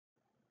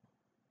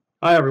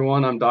Hi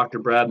everyone, I'm Dr.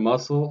 Brad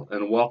Musil,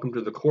 and welcome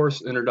to the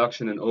course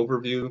introduction and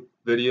overview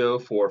video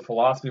for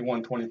Philosophy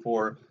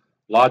 124,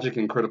 Logic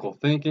and Critical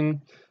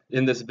Thinking.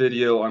 In this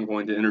video, I'm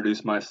going to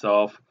introduce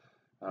myself,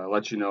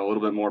 let you know a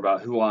little bit more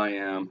about who I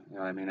am.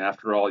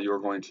 After all, you're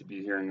going to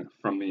be hearing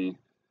from me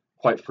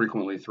quite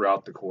frequently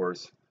throughout the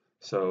course,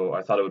 so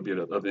I thought it would be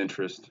of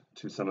interest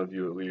to some of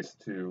you at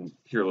least to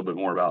hear a little bit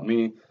more about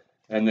me.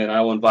 And then I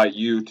will invite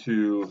you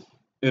to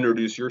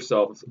introduce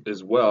yourselves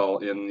as well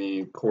in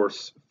the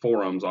course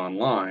forums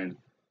online.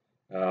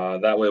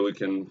 That way we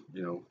can,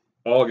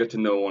 all get to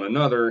know one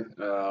another.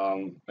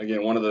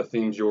 Again, one of the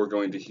things you're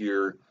going to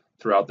hear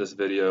throughout this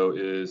video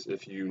is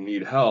if you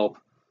need help,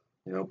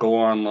 go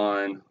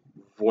online,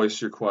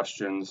 voice your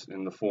questions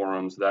in the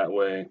forums. That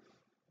way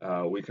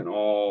we can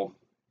all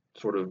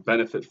sort of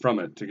benefit from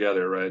it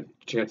together, right?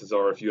 Chances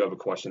are if you have a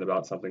question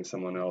about something,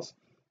 someone else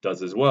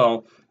does as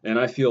well. And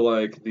I feel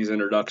like these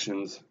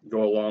introductions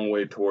go a long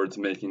way towards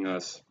making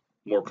us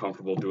more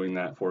comfortable doing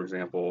that, for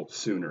example,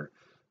 sooner.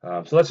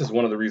 So that's just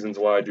one of the reasons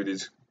why I do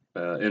these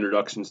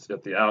introductions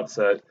at the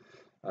outset.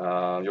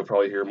 You'll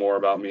probably hear more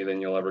about me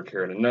than you'll ever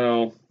care to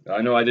know.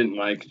 I know I didn't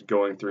like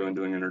going through and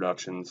doing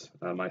introductions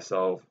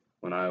myself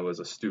when I was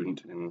a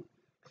student in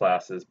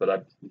classes, but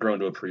I've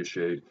grown to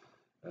appreciate,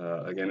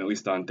 again, at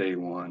least on day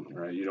one,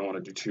 right? You don't want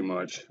to do too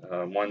much.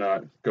 Why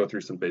not go through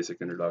some basic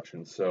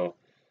introductions? So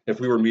if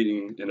we were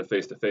meeting in a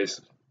face-to-face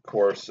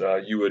course,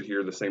 you would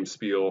hear the same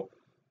spiel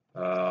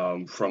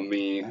from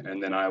me,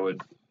 and then I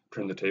would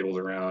turn the tables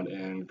around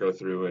and go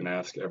through and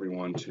ask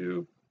everyone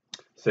to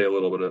say a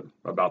little bit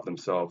about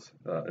themselves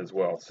as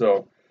well.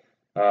 So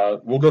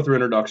we'll go through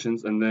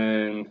introductions, and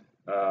then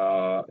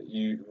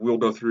we'll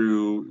go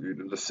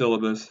through the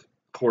syllabus,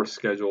 course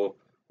schedule.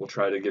 We'll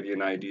try to give you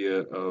an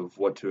idea of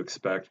what to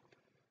expect,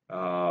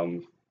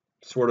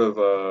 sort of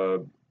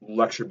a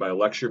lecture by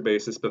lecture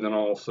basis, but then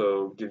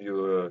also give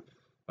you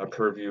a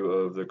purview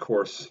of the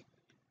course,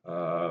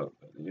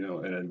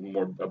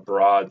 in a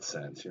broad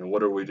sense.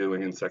 What are we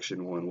doing in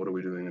section 1? What are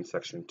we doing in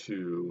section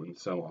 2, and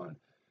so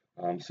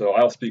on. So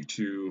I'll speak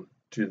to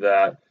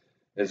that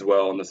as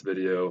well in this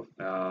video.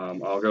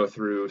 I'll go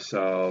through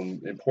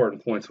some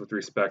important points with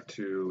respect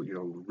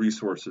to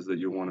resources that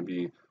you want to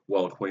be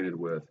well acquainted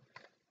with.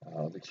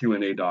 The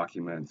Q&A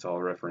documents, I'll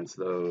reference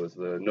those.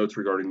 The notes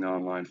regarding the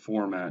online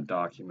format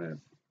document.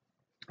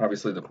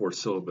 Obviously the course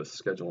syllabus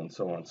schedule and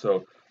so on.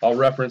 So I'll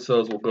reference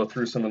those. We'll go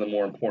through some of the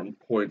more important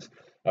points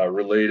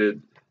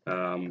related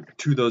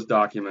to those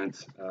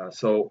documents.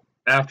 So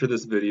after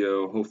this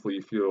video, hopefully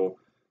you feel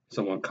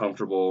somewhat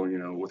comfortable,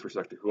 with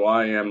respect to who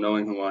I am,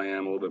 knowing who I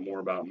am, a little bit more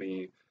about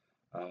me.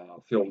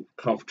 Feel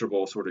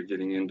comfortable sort of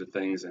getting into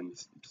things and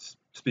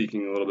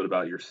speaking a little bit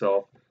about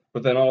yourself.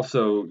 But then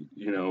also,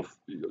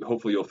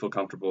 hopefully you'll feel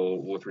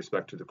comfortable with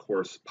respect to the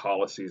course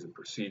policies and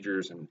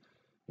procedures and,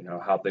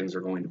 how things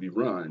are going to be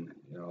run.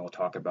 I'll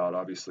talk about,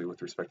 obviously,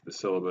 with respect to the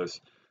syllabus,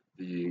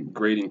 the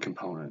grading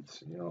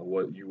components,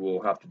 what you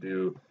will have to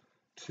do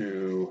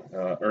to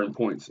earn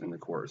points in the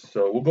course.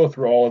 So we'll go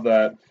through all of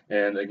that.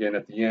 And again,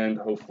 at the end,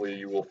 hopefully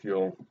you will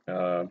feel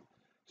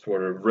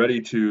sort of ready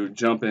to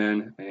jump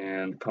in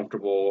and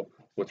comfortable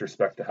with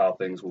respect to how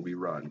things will be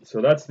run.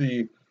 So that's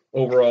the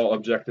overall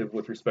objective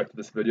with respect to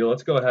this video.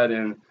 Let's go ahead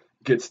and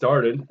get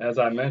started. As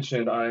I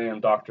mentioned, I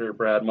am Dr.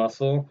 Brad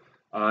Musil.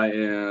 I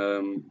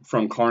am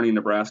from Kearney,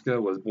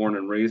 Nebraska, was born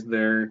and raised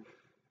there.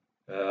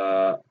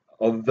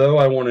 Although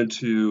I wanted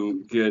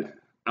to get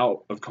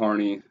out of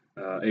Kearney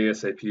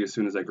ASAP as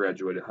soon as I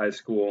graduated high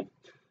school,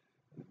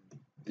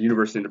 the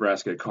University of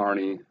Nebraska at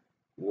Kearney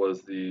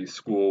was the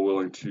school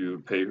willing to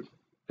pay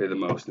the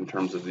most in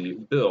terms of the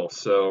bill.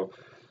 So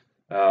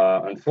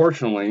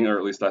unfortunately, or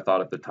at least I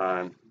thought at the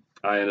time,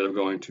 I ended up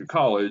going to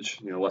college,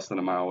 less than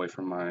a mile away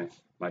from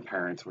my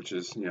parents, which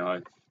is,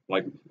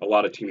 like a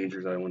lot of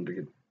teenagers, I wanted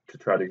to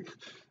try to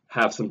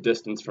have some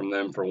distance from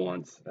them for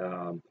once.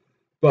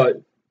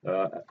 But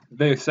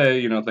they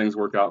say, things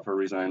work out for a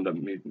reason. I ended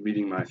up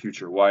meeting my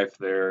future wife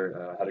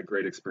there, had a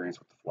great experience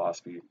with the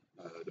philosophy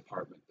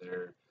department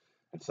there,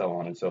 and so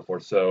on and so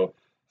forth. So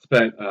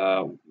spent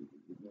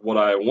what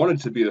I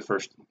wanted to be the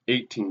first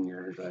 18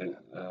 years,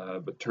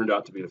 but turned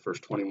out to be the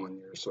first 21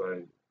 years.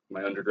 So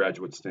my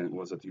undergraduate stint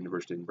was at the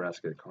University of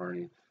Nebraska at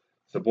Kearney.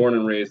 So born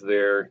and raised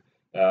there.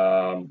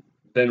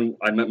 Then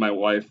I met my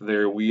wife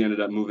there. We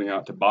ended up moving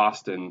out to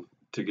Boston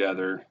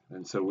together.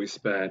 And so we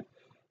spent,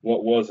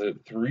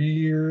 3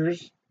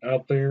 years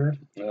out there.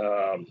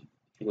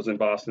 Was in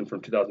Boston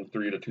from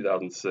 2003 to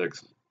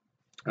 2006.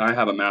 I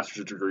have a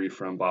master's degree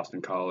from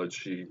Boston College.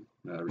 She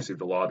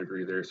received a law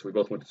degree there. So we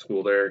both went to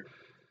school there.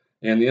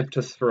 And the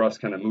impetus for us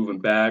kind of moving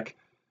back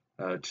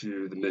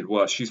to the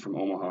Midwest, she's from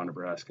Omaha,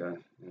 Nebraska.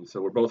 And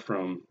so we're both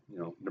from,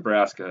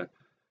 Nebraska.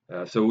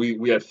 So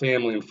we had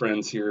family and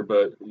friends here,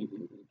 but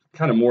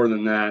kind of more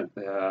than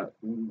that,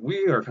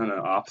 we are kind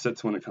of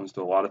opposites when it comes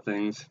to a lot of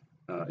things,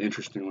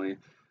 interestingly.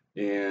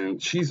 And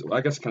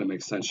I guess it kind of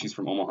makes sense. She's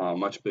from Omaha, a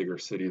much bigger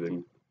city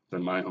than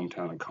my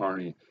hometown in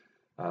Kearney.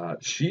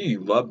 She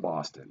loved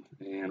Boston.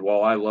 And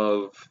while I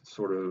love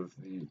sort of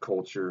the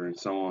culture and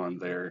so on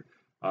there,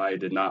 I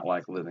did not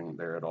like living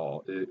there at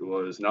all. It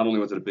was, not only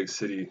was it a big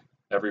city,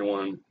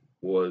 everyone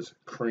was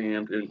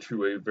crammed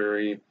into a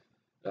very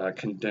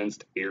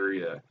condensed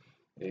area,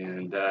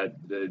 and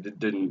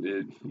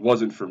it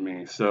wasn't for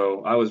me.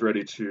 So I was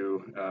ready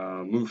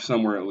to move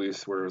somewhere at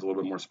least where it was a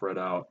little bit more spread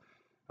out.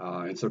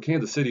 And so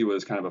Kansas City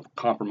was kind of a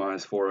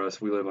compromise for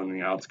us. We live on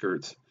the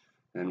outskirts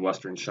in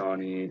Western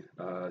Shawnee,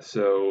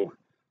 so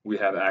we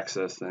have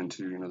access then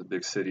to the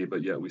big city,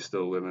 but yet we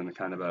still live in a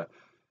kind of a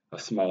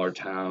smaller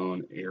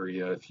town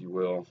area, if you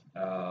will.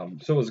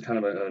 So it was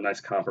kind of a nice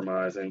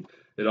compromise, and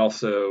it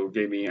also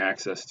gave me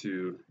access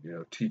to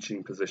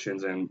teaching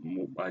positions,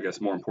 and I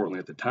guess more importantly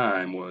at the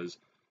time was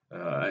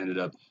I ended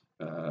up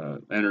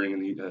entering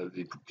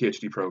the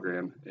PhD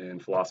program in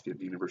philosophy at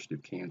the University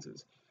of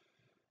Kansas.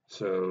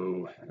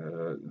 So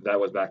that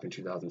was back in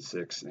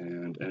 2006,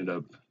 and ended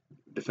up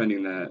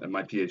defending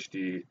my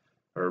PhD,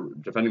 or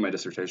defending my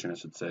dissertation, I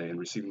should say, and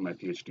receiving my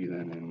PhD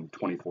then in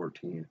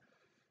 2014.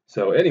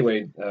 So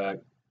anyway,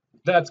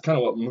 that's kind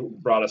of what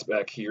brought us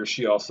back here.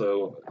 She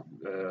also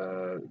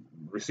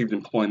received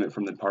employment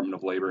from the Department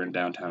of Labor in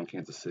downtown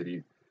Kansas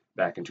City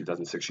back in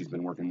 2006. She's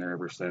been working there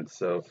ever since.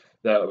 So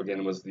that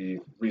again was the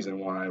reason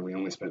why we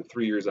only spent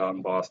 3 years out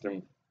in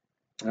Boston.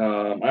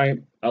 I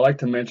like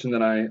to mention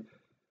that I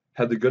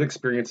had the good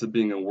experience of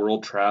being a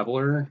world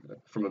traveler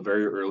from a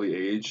very early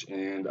age,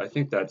 and I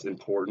think that's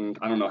important.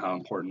 I don't know how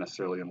important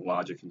necessarily in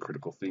logic and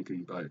critical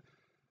thinking, but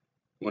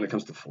when it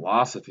comes to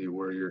philosophy,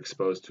 where you're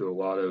exposed to a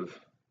lot of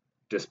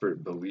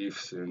disparate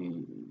beliefs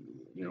and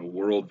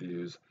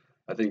worldviews,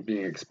 I think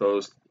being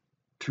exposed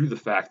to the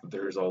fact that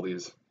there's all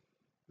these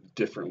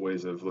different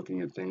ways of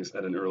looking at things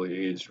at an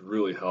early age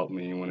really helped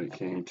me when it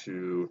came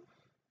to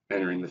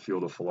entering the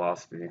field of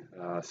philosophy.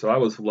 So I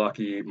was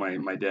lucky.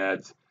 My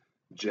dad's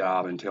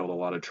job entailed a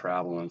lot of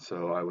travel, and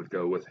so I would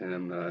go with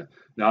him,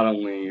 not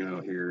only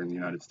here in the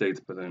United States,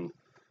 but then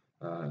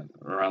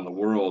around the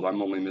world.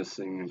 I'm only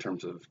missing, in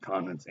terms of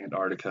continents,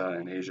 Antarctica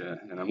and Asia,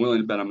 and I'm willing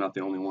to bet I'm not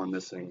the only one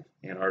missing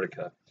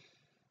Antarctica.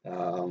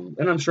 And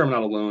I'm sure I'm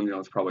not alone.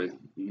 It's probably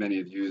many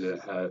of you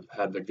that have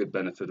had the good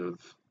benefit of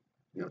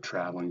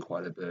traveling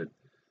quite a bit.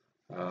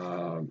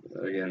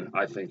 Again,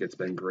 I think it's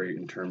been great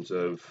in terms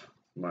of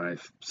my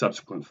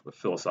subsequent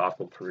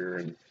philosophical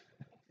career,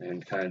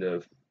 and kind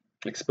of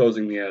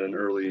exposing me at an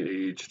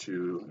early age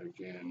to,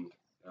 again,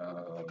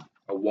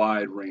 a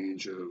wide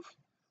range of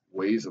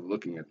ways of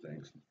looking at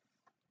things.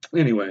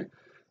 Anyway,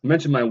 I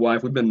mentioned my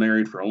wife. We've been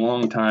married for a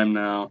long time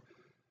now.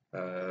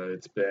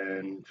 It's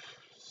been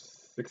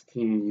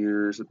 16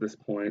 years at this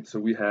point. So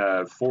we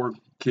have 4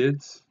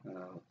 kids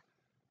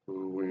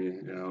who we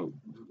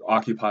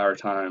occupy our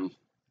time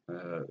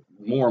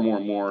more and more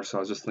and more. So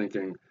I was just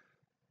thinking,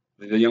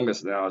 the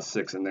youngest now is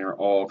 6, and they're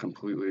all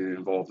completely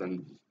involved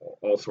in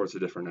all sorts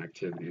of different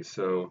activities.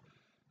 So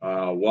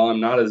while I'm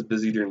not as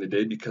busy during the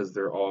day because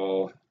they're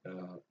all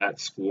at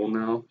school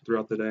now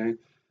throughout the day,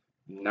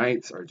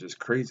 nights are just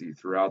crazy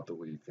throughout the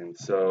week. And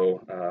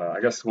so I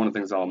guess one of the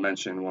things I'll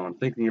mention while I'm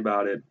thinking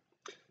about it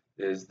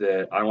is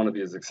that I want to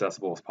be as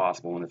accessible as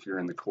possible. And if you're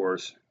in the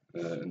course,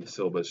 in the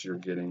syllabus, you'll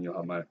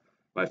have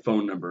my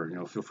phone number.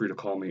 Feel free to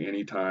call me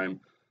anytime.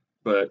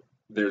 But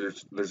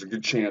there's a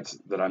good chance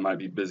that I might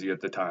be busy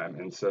at the time,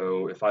 and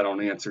so if I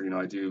don't answer,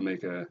 I do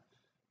make a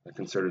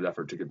concerted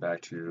effort to get back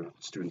to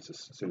students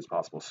as soon as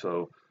possible.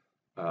 So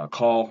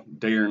call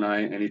day or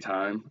night,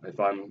 anytime. If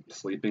I'm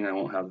sleeping, I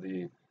won't have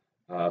the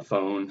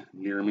phone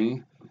near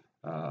me.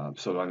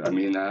 So I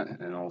mean that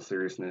in all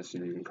seriousness.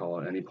 You can call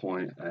at any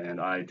point,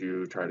 and I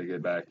do try to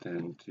get back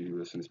then to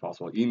you as soon as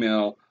possible.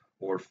 Email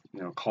or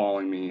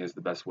calling me is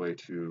the best way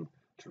to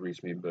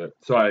reach me. But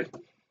so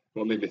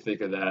what made me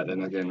think of that,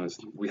 and again, was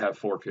we have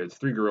 4 kids,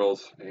 3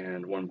 girls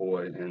and 1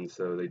 boy, and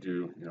so they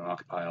do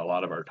occupy a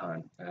lot of our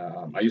time.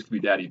 I used to be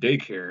daddy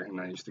daycare, and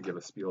I used to give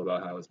a spiel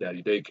about how I was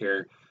daddy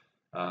daycare,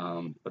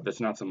 but that's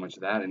not so much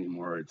that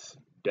anymore. It's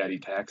daddy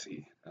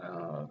taxi,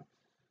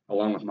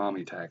 along with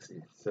mommy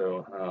taxi.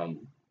 So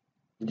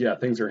yeah,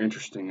 things are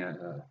interesting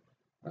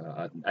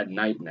at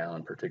night now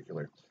in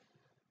particular.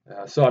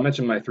 So I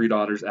mentioned my 3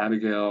 daughters.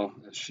 Abigail,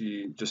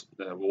 she just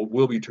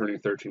will be turning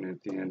 13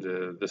 at the end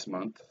of this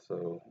month,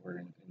 so we're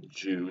in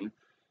June.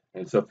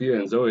 And Sophia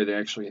and Zoe, they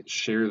actually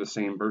share the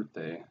same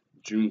birthday,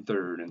 June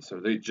 3rd, and so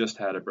they just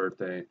had a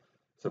birthday.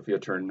 Sophia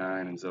turned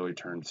 9 and Zoe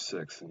turned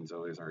 6, and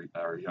Zoe is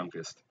our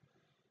youngest.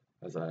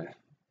 As I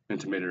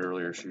intimated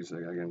earlier, she's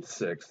again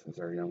 6 is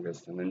our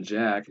youngest. And then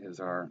Jack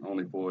is our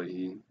only boy.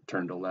 He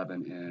turned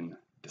 11 in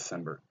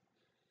December.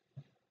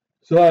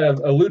 So I have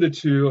alluded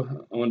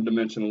to, I wanted to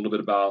mention a little bit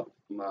about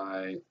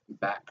my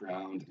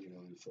background,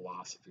 in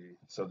philosophy.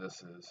 So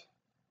this is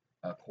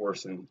a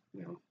course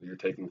you're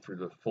taking through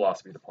the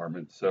philosophy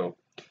department. So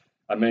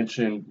I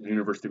mentioned the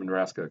University of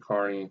Nebraska at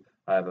Kearney.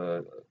 I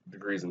have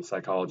degrees in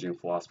psychology and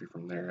philosophy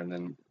from there, and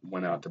then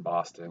went out to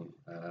Boston,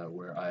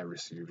 where I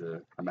received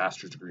a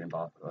master's degree in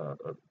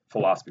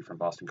philosophy from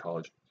Boston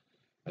College.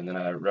 And then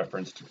I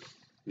referenced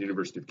the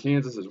University of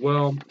Kansas as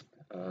well,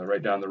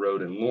 right down the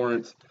road in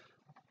Lawrence.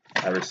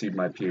 I received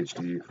my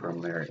PhD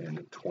from there in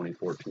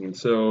 2014.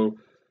 So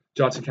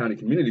Johnson County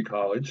Community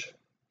College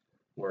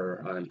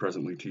where I'm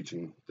presently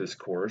teaching this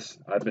course.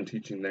 I've been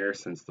teaching there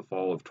since the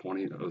fall of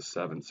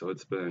 2007, so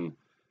it's been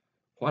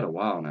quite a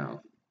while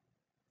now.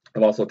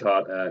 I've also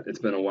taught it's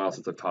been a while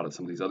since I've taught at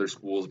some of these other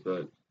schools,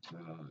 but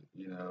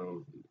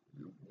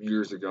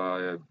years ago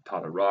I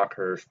taught at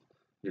Rockhurst,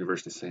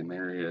 University of St.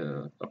 Mary,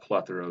 a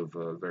plethora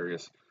of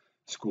various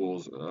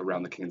schools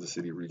around the Kansas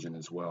City region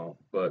as well.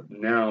 But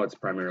now it's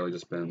primarily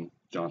just been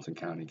Johnson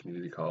County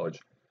Community College,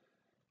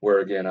 where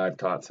again I've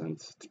taught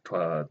since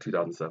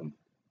 2007.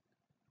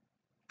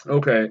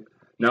 Okay,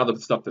 now the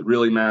stuff that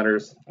really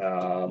matters.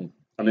 I'm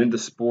into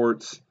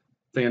sports,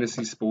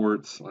 fantasy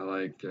sports. I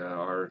like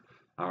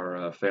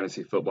our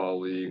fantasy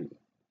football league.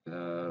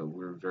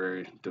 We're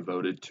very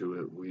devoted to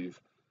it. We've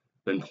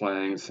been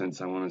playing since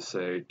I want to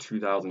say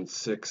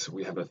 2006.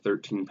 We have a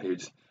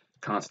 13-page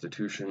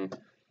constitution,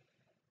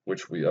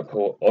 which we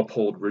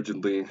uphold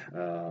rigidly.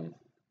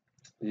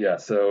 Yeah,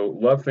 so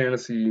love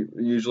fantasy.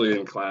 Usually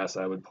in class,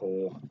 I would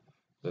poll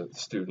the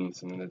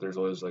students, and there's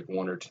always like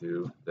one or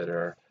two that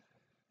are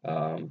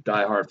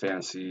diehard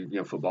fantasy,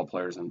 football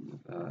players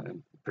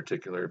in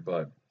particular,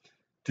 but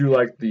do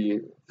like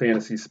the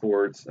fantasy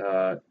sports.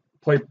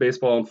 Played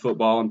baseball and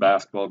football and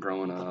basketball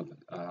growing up.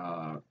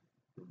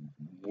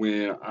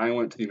 When I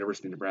went to the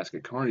University of Nebraska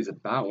at Kearney is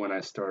about when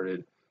I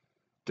started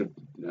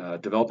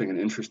developing an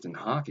interest in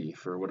hockey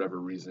for whatever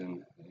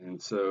reason,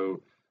 and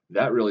so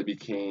that really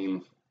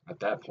became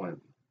at that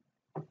point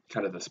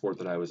kind of the sport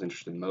that I was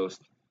interested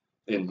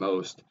in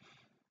most.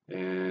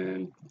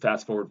 And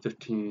fast forward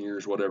 15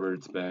 years, whatever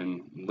it's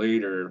been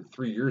later,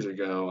 3 years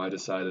ago, I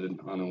decided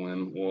on a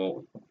whim,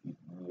 well,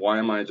 why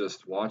am I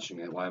just watching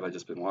it? Why have I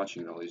just been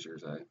watching it all these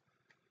years? I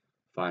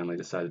finally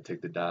decided to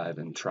take the dive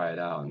and try it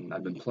out. And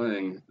I've been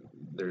playing,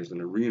 there's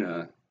an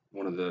arena,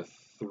 one of the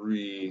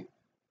three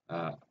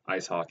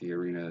ice hockey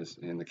arenas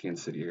in the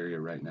Kansas City area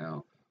right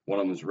now. One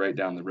of them is right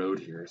down the road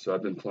here. So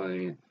I've been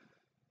playing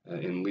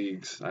in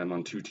leagues. I'm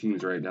on 2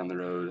 teams right down the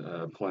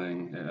road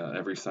playing.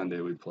 Every Sunday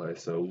we play.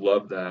 So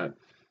love that.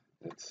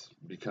 It's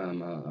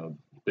become a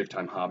big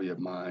time hobby of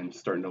mine,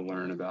 starting to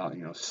learn about,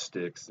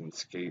 sticks and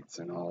skates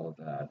and all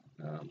of that.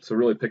 So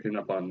really picking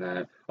up on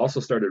that.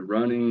 Also started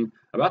running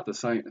about the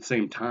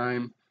same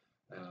time.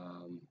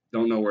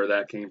 Don't know where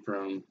that came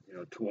from.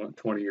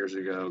 20 years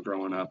ago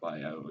growing up,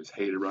 I always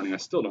hated running. I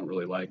still don't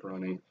really like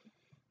running.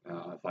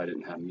 If I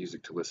didn't have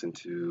music to listen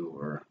to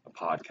or a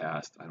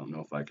podcast, I don't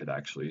know if I could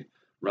actually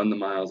run the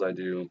miles I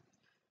do.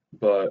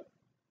 But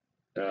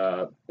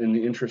in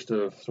the interest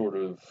of sort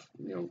of,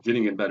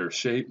 getting in better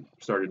shape,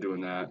 started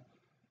doing that,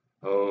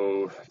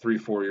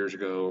 3-4 years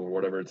ago or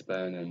whatever it's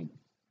been, and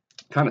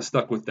kind of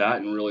stuck with that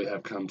and really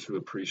have come to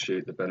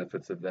appreciate the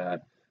benefits of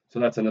that.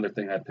 So that's another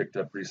thing I picked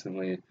up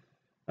recently.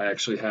 I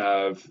actually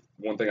have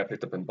one thing I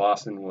picked up in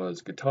Boston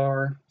was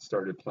guitar.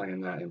 Started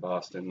playing that in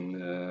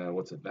Boston,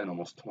 what's it been,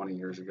 almost 20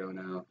 years ago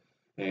now.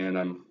 And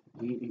I'm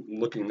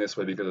looking this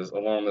way because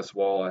along this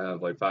wall I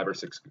have like five or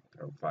six,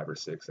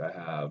 I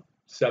have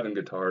 7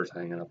 guitars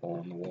hanging up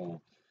along the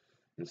wall.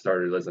 And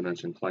started, as I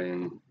mentioned,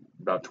 playing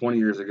about 20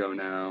 years ago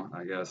now.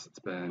 I guess it's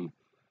been,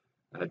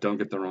 don't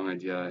get the wrong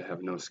idea, I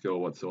have no skill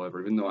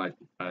whatsoever, even though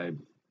I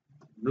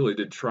really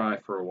did try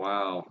for a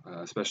while,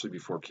 especially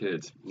before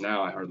kids.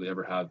 Now I hardly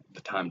ever have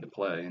the time to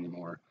play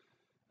anymore.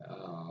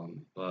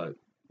 But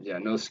yeah,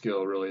 no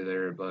skill really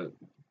there, but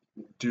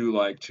do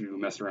like to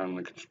mess around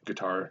with the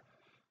guitar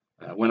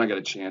when I get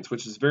a chance,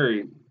 which is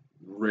very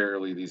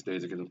rarely these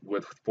days because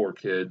with 4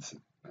 kids,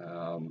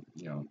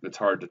 it's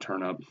hard to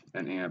turn up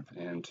an amp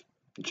and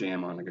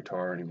jam on the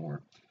guitar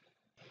anymore.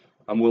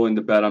 I'm willing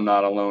to bet I'm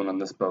not alone on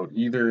this boat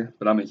either,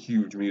 but I'm a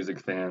huge music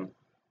fan.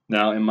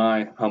 Now, in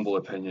my humble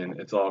opinion,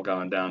 it's all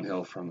gone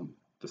downhill from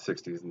the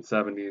 60s and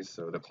 70s,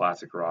 so the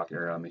classic rock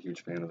era. I'm a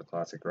huge fan of the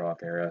classic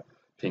rock era.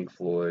 Pink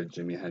Floyd,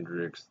 Jimi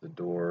Hendrix, The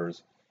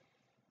Doors,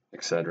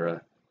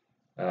 etc.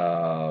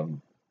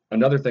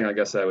 Another thing I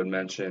guess I would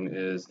mention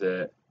is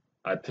that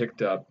I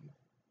picked up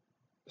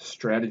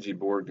strategy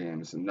board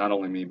games, and not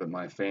only me but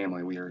my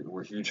family.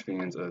 We're huge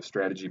fans of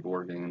strategy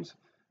board games.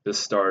 This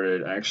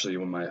started actually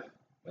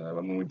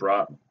when we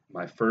brought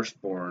my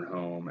firstborn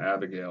home,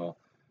 Abigail.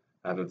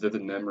 I have a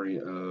vivid memory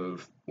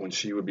of when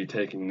she would be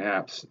taking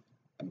naps.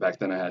 Back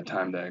then I had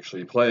time to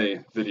actually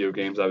play video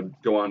games. I would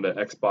go on to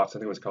Xbox, I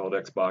think it was called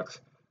Xbox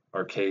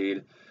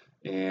Arcade,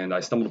 and I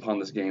stumbled upon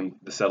this game,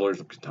 The Settlers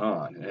of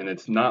Catan. And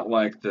it's not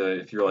like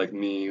if you're like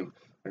me,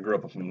 I grew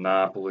up with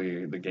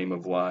Monopoly, the game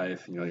of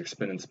life, you're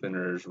spinning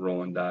spinners,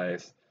 rolling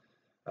dice.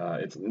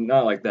 It's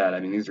not like that.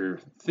 I mean, these are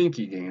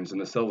thinky games, and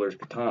The Settlers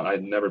of Catan,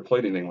 I'd never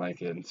played anything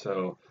like it. And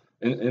so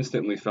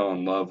instantly fell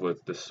in love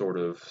with this sort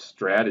of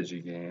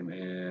strategy game,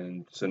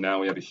 and so now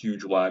we have a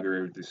huge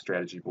library of these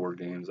strategy board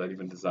games. I've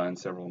even designed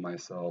several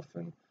myself,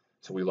 and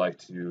so we like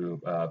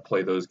to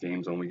play those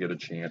games when we get a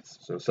chance.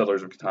 So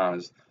Settlers of Catan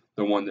is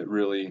the one that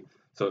really,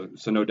 so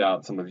no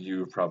doubt some of you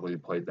have probably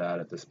played that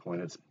at this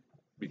point. It's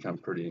become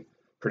pretty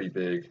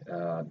big.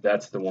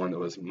 That's the one that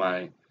was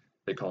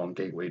they call them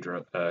gateway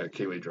games.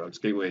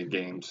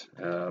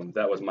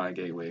 That was my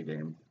gateway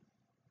game.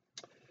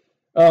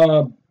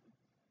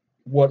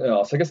 What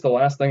else? I guess the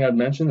last thing I'd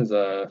mention is,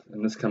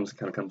 and this comes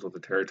with the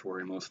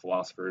territory. Most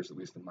philosophers, at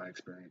least in my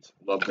experience,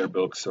 love their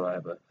books. So I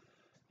have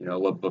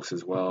love books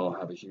as well. I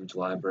have a huge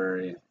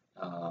library.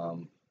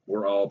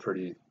 We're all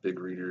pretty big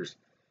readers.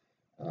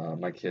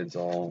 My kids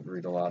all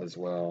read a lot as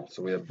well.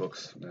 So we have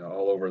books,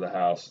 all over the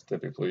house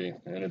typically.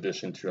 In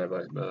addition to,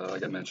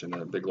 like I mentioned,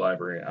 a big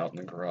library out in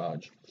the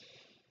garage.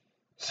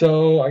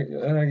 So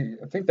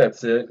I think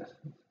that's it.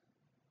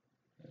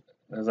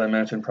 As I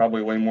mentioned,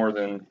 probably way more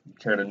than you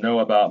care to know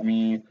about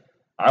me.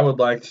 I would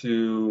like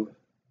to,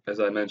 as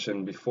I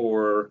mentioned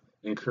before,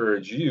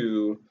 encourage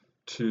you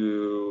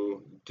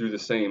to do the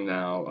same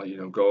now.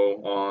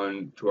 Go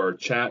on to our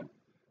chat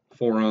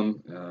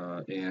forum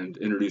and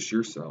introduce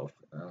yourself.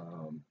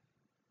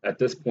 At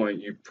this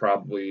point, you've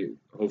probably,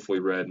 hopefully,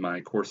 read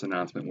my course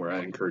announcement where I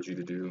encourage you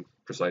to do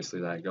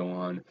precisely that. Go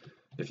on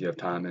if you have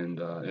time and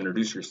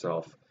introduce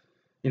yourself.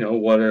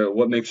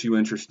 What makes you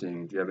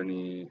interesting? Do you have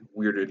any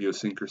weird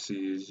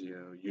idiosyncrasies,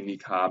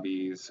 unique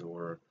hobbies,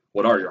 or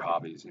what are your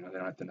hobbies? They don't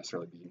have to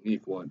necessarily be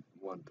unique.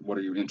 What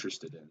are you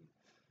interested in?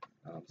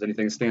 Does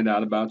anything stand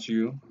out about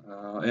you?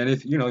 And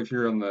if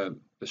you're on the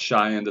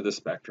shy end of the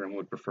spectrum,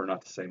 would prefer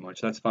not to say much,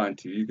 that's fine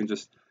too. You can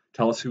just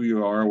tell us who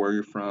you are, where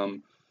you're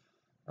from,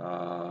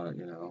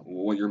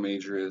 what your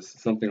major is,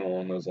 something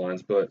along those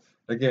lines. But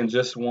again,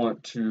 just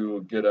want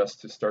to get us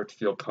to start to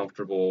feel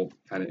comfortable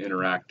kind of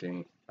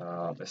interacting,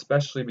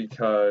 especially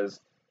because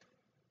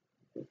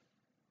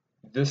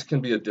this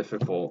can be a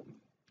difficult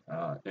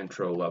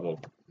intro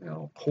level,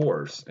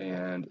 course.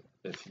 And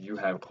if you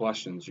have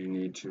questions, you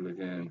need to,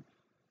 again,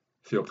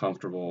 feel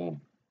comfortable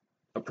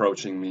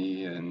approaching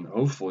me and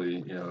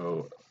hopefully,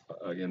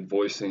 again,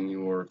 voicing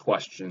your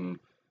question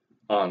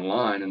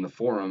online in the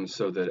forums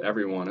so that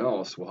everyone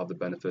else will have the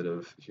benefit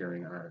of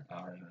hearing our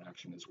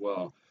interaction as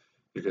well.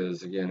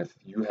 Because again, if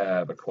you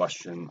have a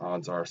question,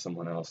 odds are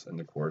someone else in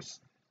the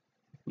course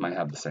might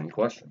have the same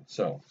question.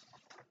 So,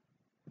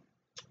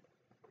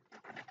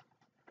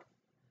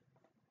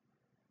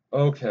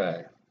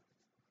 okay.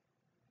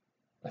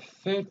 I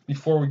think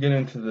before we get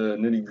into the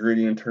nitty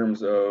gritty in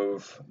terms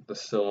of the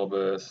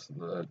syllabus,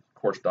 the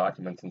course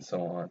documents, and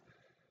so on,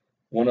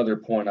 one other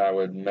point I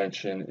would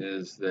mention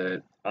is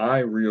that I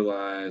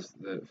realize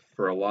that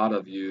for a lot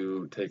of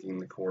you taking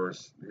the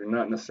course, you're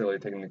not necessarily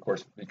taking the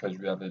course because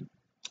you have an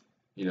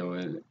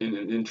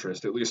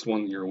interest, at least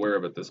one that you're aware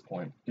of at this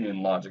point,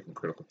 in logic and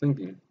critical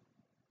thinking.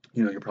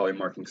 You're probably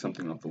marking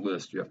something off the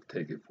list. You have to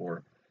take it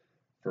for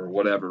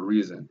whatever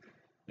reason.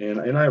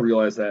 And I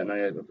realize that, and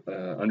I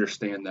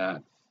understand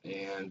that.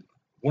 And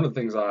one of the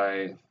things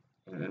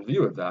in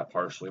view of that,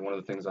 partially, one of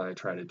the things I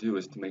try to do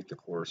is to make the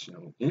course,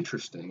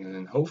 interesting. And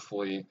then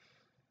hopefully,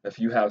 if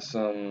you have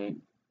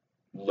some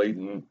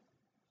latent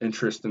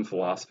interest in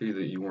philosophy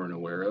that you weren't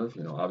aware of,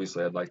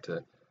 obviously I'd like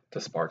to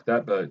spark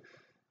that. But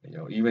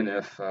even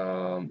if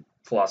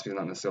philosophy is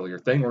not necessarily your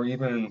thing, or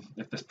even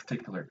if this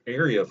particular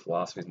area of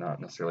philosophy is not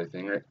necessarily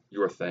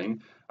your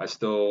thing, I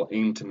still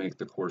aim to make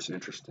the course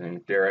interesting,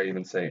 dare I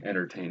even say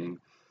entertaining.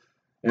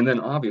 And then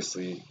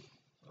obviously,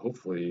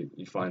 hopefully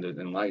you find it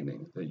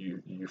enlightening, that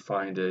you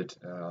find it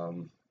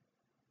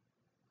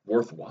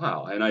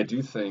worthwhile. And I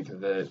do think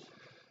that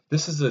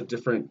this is a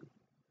different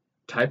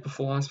type of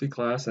philosophy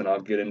class, and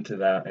I'll get into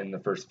that in the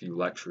first few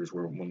lectures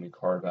when we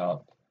carve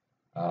out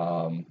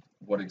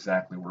what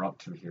exactly we're up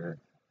to here.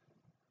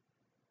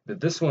 But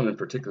this one in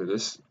particular,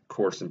 this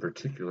course in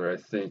particular, I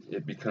think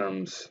it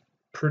becomes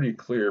pretty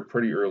clear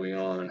pretty early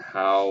on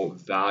how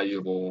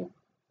valuable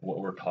what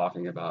we're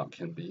talking about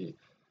can be.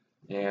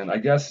 And I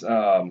guess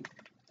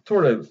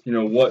sort of,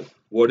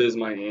 what is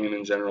my aim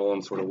in general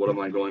and sort of what am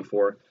I going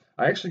for?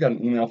 I actually got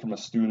an email from a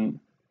student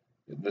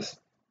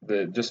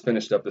that just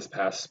finished up this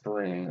past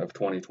spring of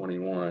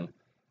 2021,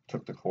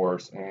 took the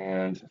course,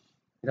 and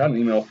I got an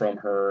email from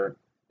her,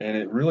 and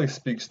it really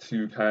speaks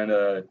to kind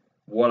of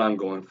what I'm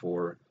going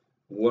for,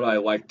 what I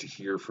like to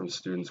hear from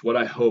students, what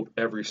I hope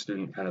every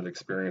student kind of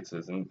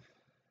experiences. And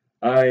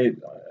I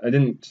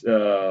didn't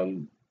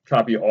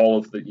copy all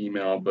of the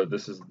email, but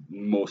this is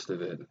most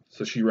of it.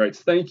 So she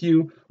writes, "Thank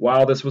you.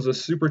 Wow, this was a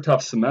super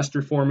tough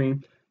semester for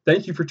me.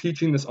 Thank you for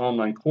teaching this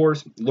online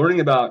course. Learning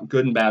about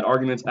good and bad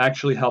arguments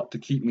actually helped to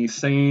keep me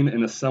sane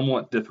in a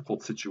somewhat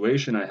difficult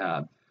situation I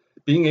had.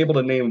 Being able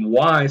to name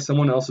why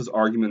someone else's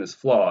argument is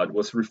flawed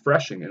was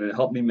refreshing, and it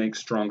helped me make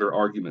stronger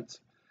arguments.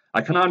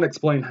 I cannot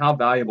explain how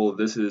valuable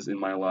this is in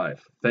my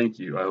life. Thank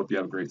you. I hope you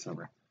have a great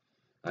summer."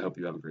 I hope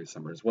you have a great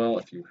summer as well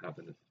if you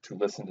happen to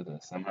listen to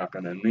this. I'm not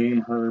going to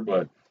name her,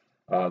 but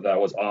that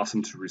was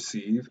awesome to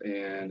receive.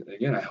 And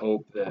again, I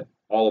hope that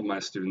all of my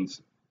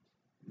students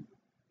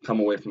come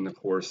away from the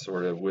course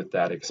sort of with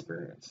that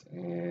experience.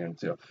 And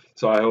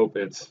so I hope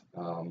it's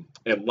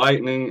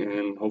enlightening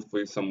and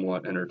hopefully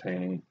somewhat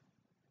entertaining,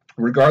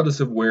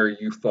 regardless of where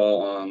you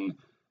fall on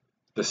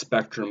the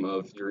spectrum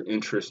of your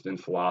interest in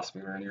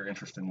philosophy or your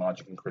interest in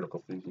logic and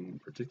critical thinking in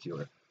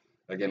particular.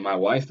 Again, my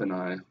wife and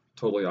I,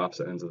 totally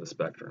opposite ends of the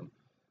spectrum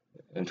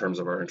in terms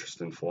of our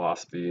interest in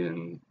philosophy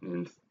and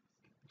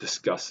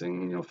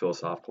discussing,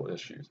 philosophical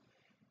issues.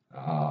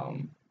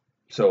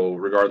 So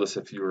regardless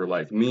if you were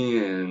like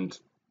me and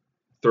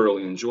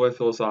thoroughly enjoy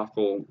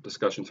philosophical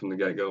discussions from the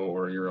get-go,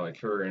 or you're like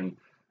her and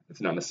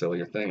it's not necessarily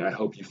your thing, I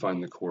hope you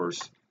find the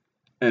course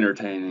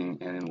entertaining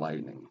and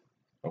enlightening.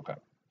 Okay.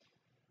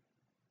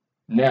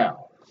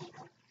 Now,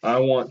 I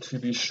want to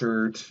be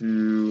sure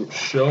to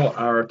show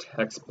our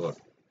textbook.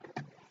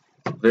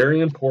 It's very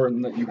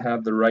important that you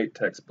have the right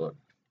textbook.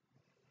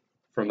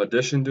 From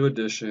edition to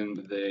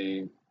edition,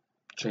 they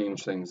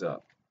change things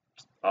up,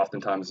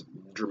 oftentimes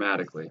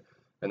dramatically.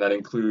 And that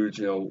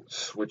includes,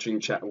 switching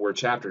where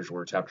chapters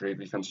were. Chapter 8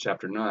 becomes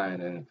Chapter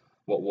 9, and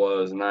what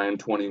was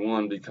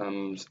 9:21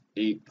 becomes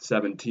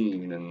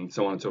 8:17, and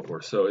so on and so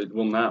forth. So it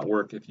will not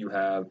work if you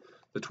have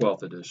the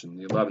 12th edition,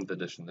 the 11th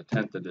edition, the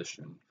 10th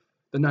edition,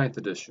 the 9th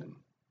edition,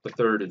 the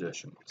 3rd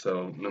edition.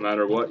 So no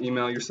matter what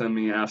email you send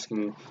me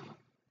asking,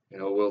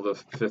 will the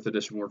 5th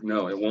edition work?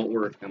 No, it won't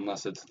work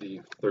unless it's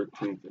the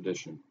 13th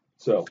edition.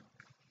 So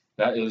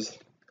that is,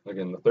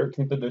 again, the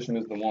 13th edition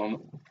is the one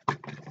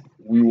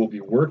we will be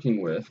working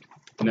with.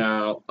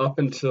 Now, up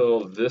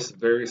until this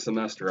very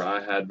semester,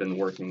 I had been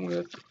working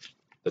with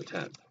the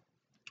 10th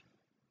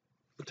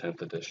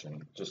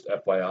edition. Just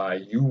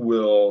FYI, you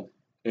will,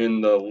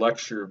 in the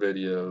lecture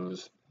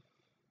videos,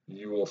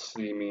 you will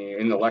see me,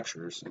 in the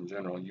lectures in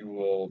general, you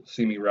will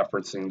see me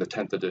referencing the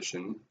 10th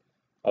edition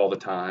all the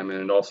time,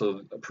 and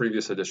also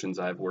previous editions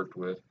I've worked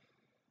with,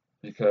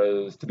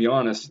 because to be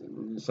honest,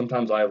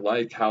 sometimes I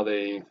like how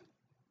they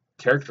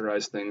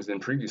characterize things in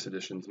previous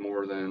editions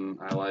more than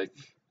I like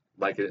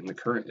it in the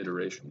current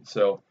iteration.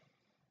 So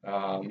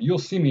you'll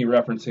see me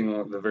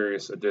referencing the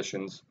various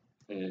editions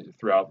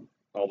throughout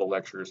all the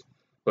lectures,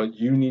 but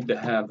you need to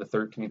have the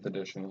 13th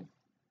edition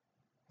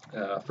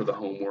for the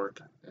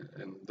homework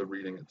and the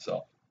reading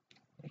itself.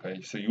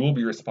 Okay, so you will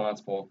be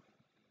responsible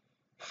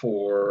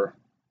for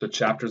the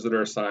chapters that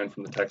are assigned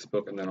from the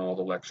textbook and then all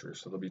the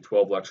lectures. So there'll be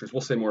 12 lectures.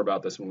 We'll say more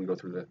about this when we go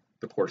through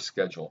the course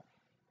schedule.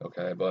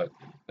 Okay, but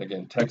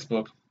again,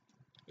 textbook,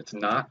 it's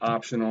not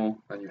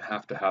optional, and you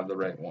have to have the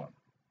right one.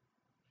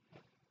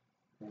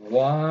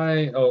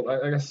 Why? Oh,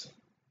 I guess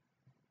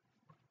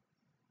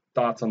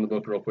thoughts on the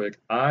book real quick.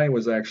 I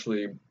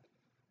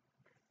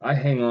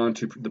hang on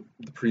to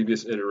the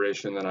previous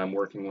iteration that I'm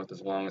working with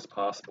as long as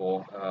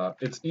possible.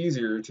 It's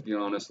easier, to be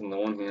honest, on the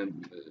one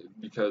hand,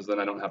 because then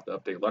I don't have to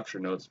update lecture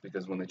notes,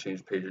 because when they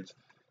change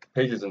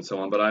pages and so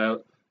on. But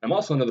I'm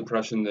also under the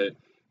impression that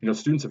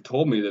students have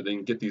told me that they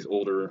can get these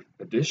older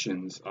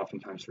editions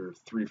oftentimes for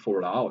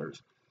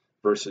 $3-4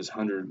 versus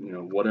 100,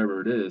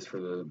 whatever it is for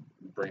the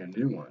brand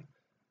new one.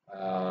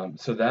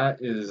 So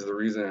that is the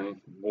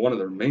reason, one of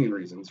the main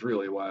reasons,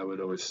 really, why I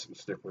would always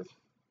stick with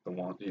the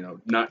one,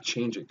 not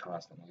change it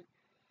constantly.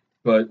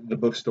 But the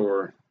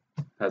bookstore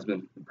has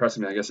been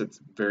impressing me. I guess it's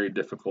very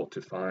difficult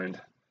to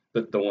find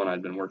the one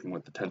I'd been working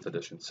with, the 10th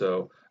edition.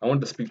 So I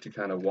wanted to speak to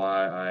kind of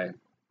why I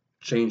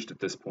changed at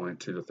this point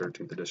to the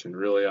 13th edition.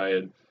 Really, I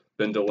had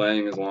been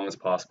delaying as long as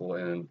possible,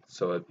 and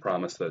so I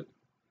promised that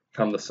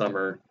come the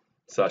summer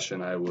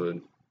session, I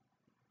would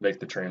make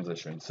the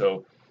transition.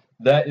 So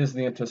that is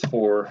the impetus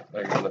for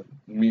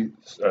me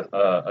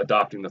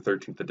adopting the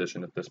 13th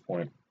edition at this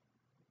point.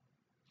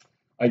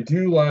 I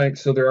do like,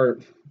 so there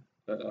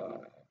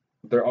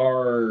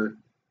are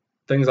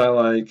things I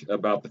like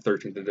about the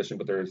 13th edition,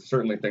 but there are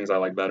certainly things I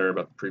like better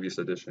about the previous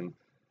edition.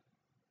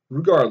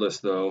 Regardless,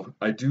 though,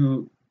 I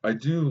do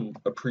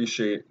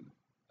appreciate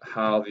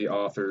how the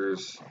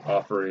authors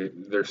operate.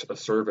 There's a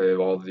survey of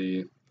all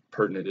the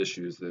pertinent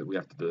issues that we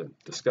have to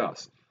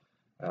discuss.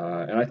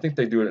 And I think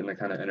they do it in a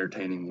kind of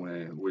entertaining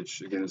way,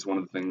 which, again, is one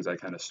of the things I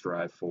kind of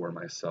strive for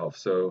myself.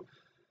 So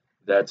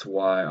that's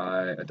why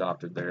I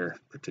adopted their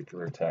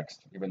particular text,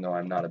 even though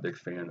I'm not a big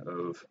fan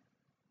of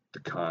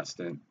the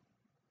constant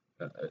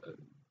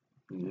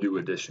new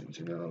editions.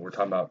 We're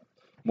talking about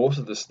most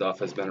of this stuff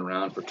has been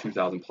around for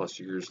 2,000 plus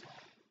years,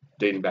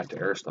 dating back to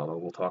Aristotle.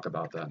 We'll talk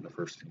about that in the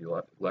first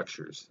few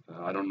lectures.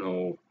 I don't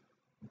know,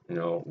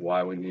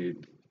 why we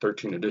need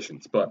 13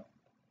 editions, but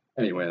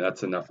anyway,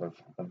 that's enough of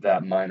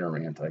that minor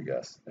rant, I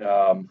guess.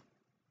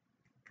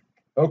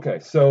 Okay,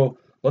 so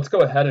let's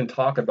go ahead and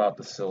talk about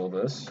the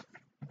syllabus.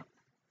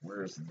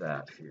 Where's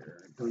that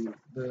here? Going with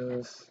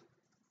this.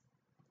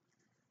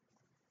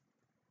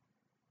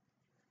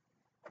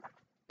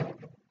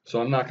 So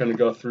I'm not going to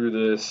go through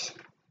this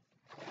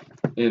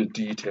in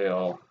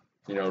detail,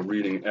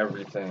 reading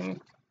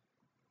everything.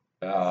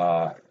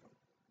 I'll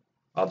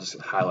just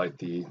highlight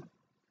the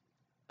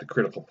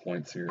critical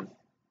points here.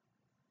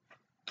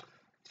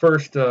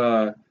 First,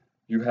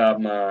 you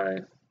have my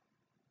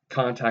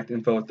contact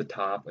info at the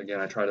top. Again,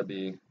 I try to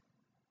be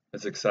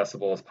as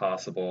accessible as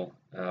possible,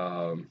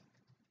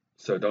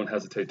 so don't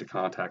hesitate to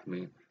contact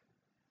me.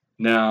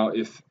 Now,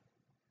 if,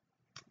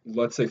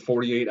 let's say,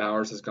 48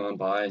 hours has gone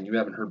by and you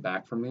haven't heard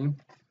back from me,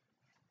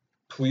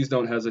 please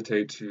don't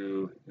hesitate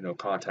to,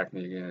 contact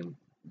me again.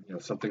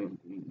 Something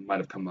might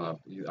have come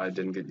up. I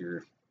didn't get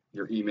your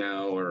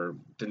email or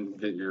didn't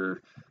get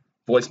your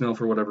voicemail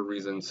for whatever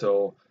reason.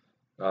 So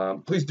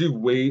please do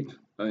wait,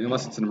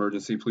 unless it's an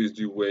emergency. Please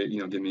do wait.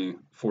 Give me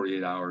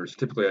 48 hours.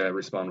 Typically, I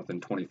respond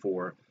within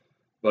 24.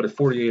 But if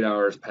 48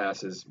 hours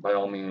passes, by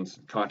all means,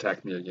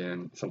 contact me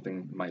again.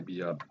 Something might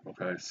be up.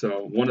 Okay,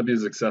 so want to be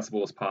as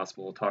accessible as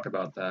possible. We'll talk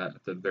about that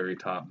at the very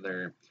top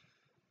there.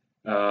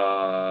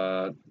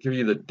 Give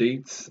you the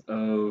dates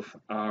of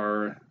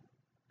our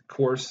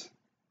course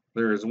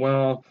there as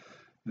well.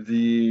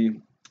 The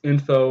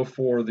info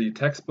for the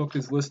textbook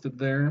is listed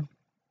there.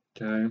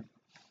 Okay,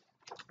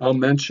 I'll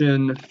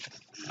mention,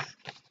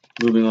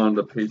 moving on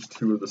to page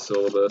 2 of the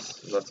syllabus.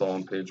 That's all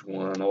on page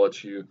 1. I'll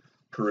let you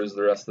peruse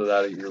the rest of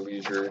that at your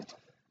leisure.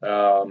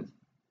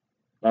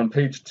 On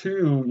page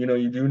 2,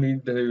 you do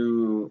need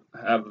to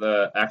have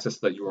the access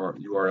to that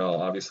URL,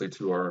 obviously,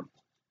 to our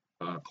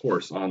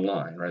course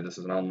online, right? This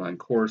is an online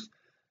course.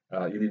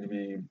 You need to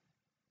be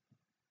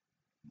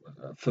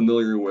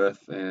familiar with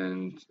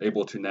and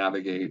able to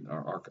navigate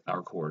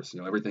our course.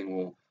 Everything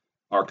will,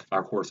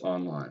 our course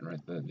online, right?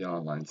 The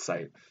online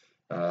site.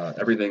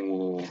 Everything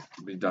will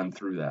be done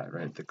through that,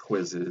 right? The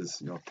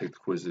quizzes, take the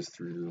quizzes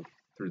through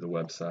the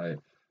website.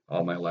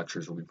 All my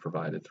lectures will be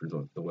provided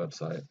through the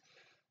website.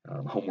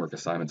 Homework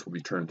assignments will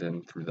be turned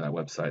in through that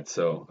website.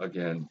 So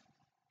again,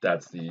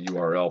 that's the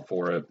URL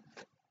for it,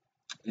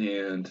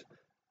 and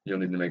you'll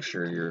need to make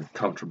sure you're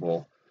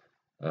comfortable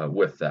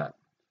with that.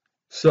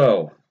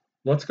 So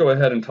let's go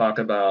ahead and talk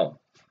about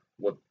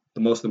what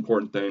the most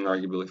important thing,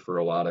 arguably for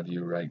a lot of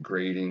you, right?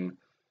 Grading.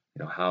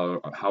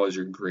 How is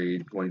your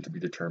grade going to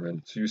be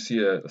determined? So you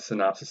see a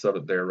synopsis of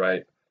it there,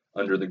 right?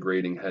 Under the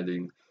grading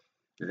heading,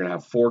 you're going to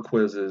have 4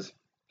 quizzes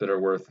that are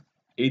worth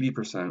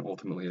 80%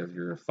 ultimately of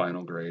your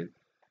final grade.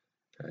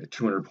 Okay,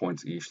 200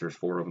 points each. There's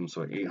 4 of them,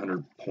 so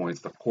 800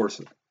 points. The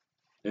course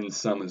in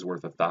sum is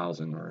worth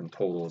 1,000, or in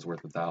total is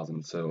worth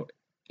 1,000. So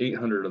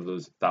 800 of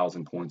those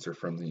 1,000 points are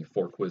from the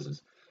 4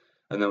 quizzes.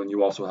 And then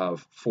you also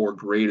have 4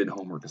 graded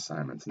homework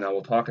assignments. Now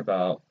we'll talk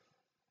about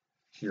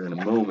here in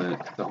a moment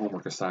the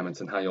homework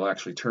assignments and how you'll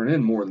actually turn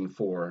in more than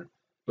 4,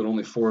 but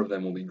only 4 of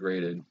them will be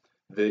graded.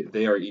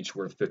 They are each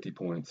worth 50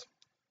 points,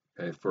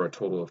 okay, for a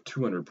total of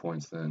 200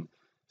 points then.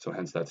 So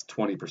hence that's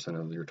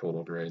 20% of your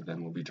total grade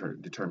then will be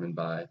determined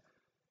by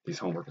these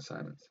homework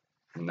assignments.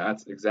 And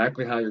that's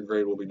exactly how your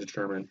grade will be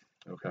determined,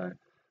 okay?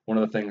 One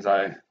of the things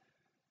I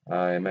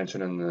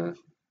mentioned in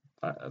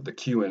the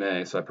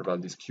Q&A, so I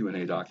provide these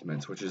Q&A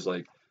documents, which is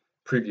like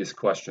previous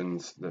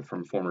questions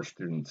from former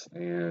students.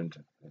 And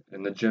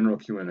in the general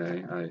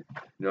Q&A,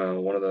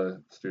 one of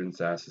the students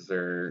asked,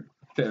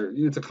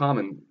 it's a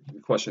common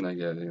question I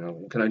get,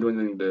 can I do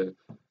anything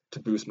to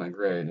boost my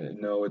grade?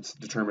 No, it's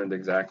determined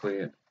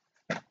exactly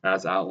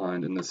as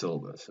outlined in the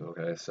syllabus,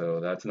 okay? So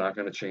that's not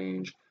going to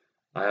change.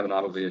 I have an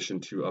obligation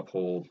to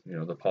uphold,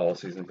 the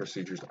policies and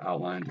procedures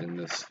outlined in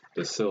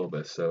this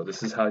syllabus. So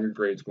this is how your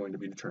grade is going to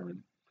be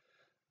determined.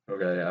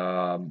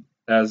 Okay,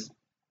 as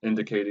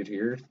indicated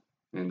here,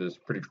 and is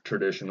pretty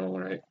traditional,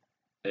 right?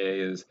 A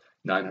is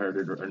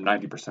 900 or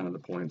 90% of the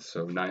points,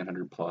 so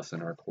 900 plus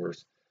in our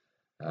course.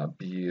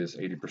 B is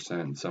 80%,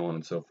 and so on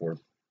and so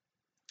forth.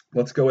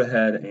 Let's go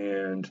ahead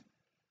and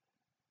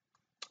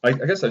I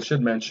guess I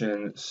should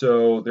mention,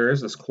 so there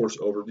is this course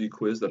overview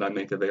quiz that I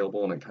make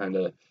available, and it kind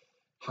of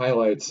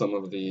highlights some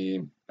of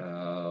the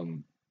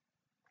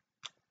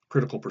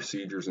critical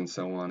procedures and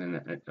so on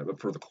and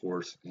for the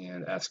course,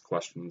 and ask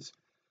questions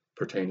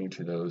pertaining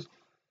to those.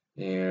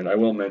 And I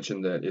will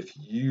mention that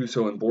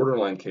so in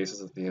borderline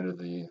cases at the end of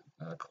the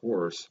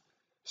course,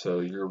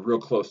 so you're real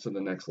close to the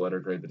next letter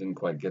grade but didn't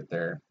quite get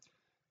there,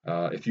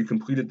 if you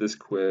completed this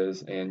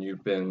quiz and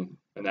you've been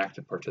an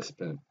active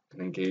participant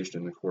and engaged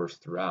in the course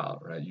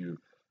throughout, right, you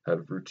have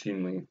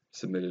routinely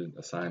submitted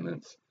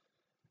assignments,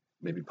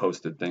 maybe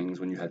posted things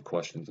when you had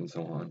questions and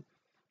so on,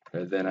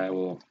 okay, then I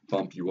will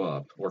bump you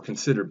up, or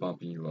consider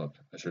bumping you up,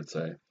 I should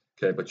say.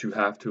 Okay, but you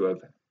have to have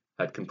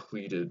had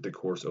completed the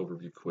course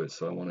overview quiz,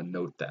 so I want to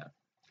note that.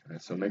 Okay,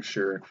 so make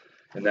sure,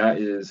 and that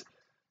is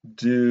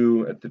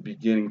due at the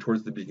beginning,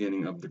 towards the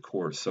beginning of the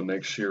course. So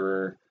make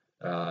sure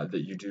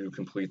that you do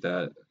complete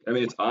that. I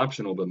mean, it's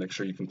optional, but make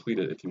sure you complete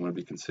it if you want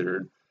to be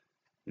considered,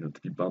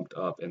 to be bumped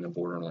up in a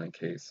borderline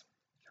case.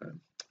 Okay.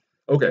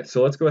 Okay,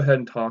 so let's go ahead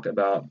and talk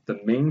about the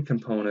main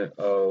component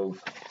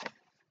of.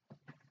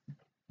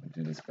 I'll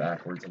do this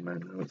backwards in my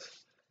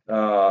notes.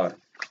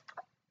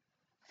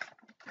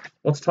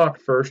 Let's talk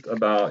first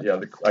about,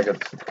 I got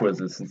the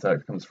quizzes since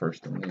that comes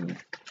first in the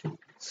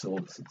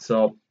syllabus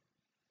itself.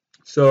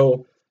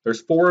 So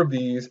there's 4 of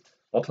these.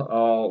 We'll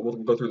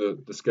go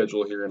through the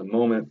schedule here in a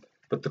moment,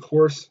 but the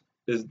course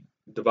is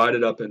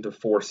divided up into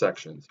 4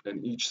 sections,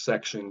 and each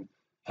section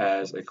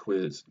has a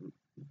quiz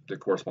that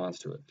corresponds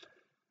to it.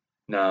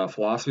 Now,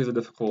 philosophy is a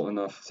difficult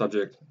enough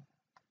subject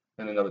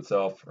in and of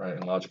itself, right?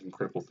 And logic and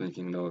critical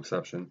thinking, no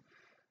exception.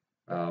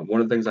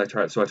 One of the things I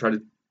try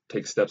to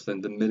take steps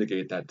then to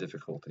mitigate that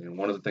difficulty. And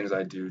one of the things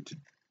I do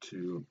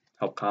to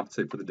help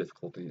compensate for the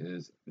difficulty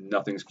is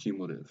nothing's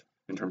cumulative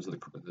in terms of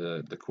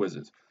the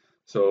quizzes.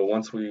 So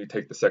once we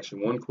take the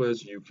section 1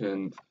 quiz,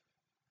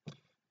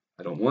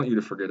 I don't want you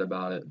to forget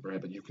about it, right?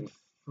 But you can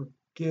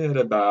forget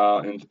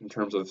about, in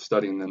terms of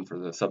studying them for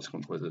the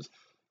subsequent quizzes,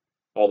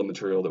 all the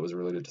material that was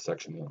related to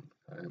section 1.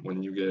 Right?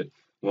 When you get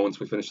once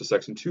we finish the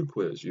Section 2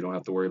 quiz, you don't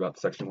have to worry about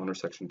the Section 1 or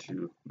Section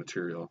 2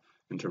 material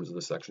in terms of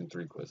the Section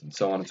 3 quiz, and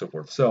so on and so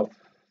forth. So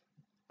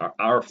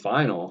our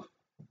final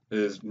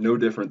is no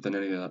different than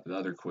any of the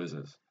other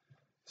quizzes.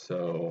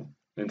 So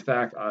in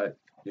fact,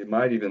 it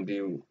might even be,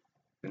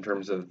 in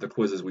terms of the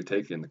quizzes we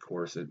take in the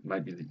course, it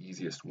might be the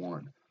easiest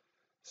one.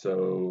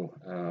 So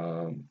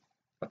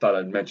I thought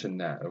I'd mention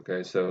that.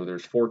 Okay, so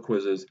there's 4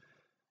 quizzes.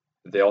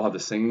 They all have the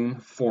same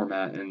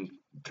format in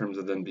terms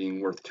of them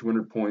being worth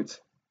 200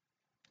 points.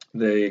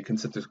 They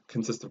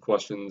consist of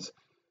questions.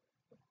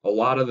 A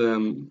lot of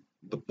them,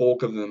 the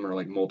bulk of them, are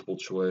like multiple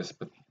choice,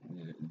 but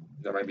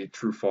there might be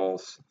true,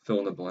 false, fill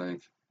in the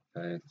blank.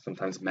 Okay,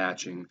 sometimes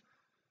matching.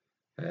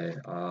 Okay,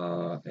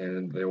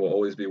 and they will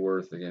always be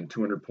worth, again,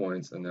 200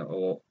 points, and they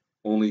will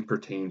only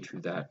pertain to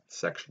that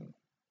section.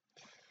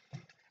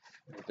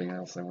 Anything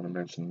else I want to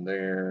mention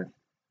there?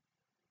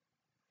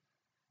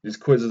 These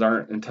quizzes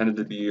aren't intended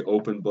to be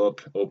open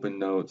book, open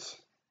notes,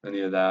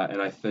 any of that.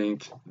 And I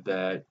think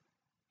that,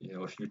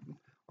 if you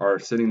are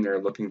sitting there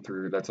looking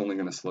through, that's only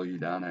going to slow you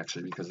down,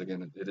 actually, because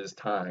again, it is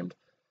timed.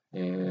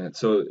 And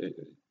so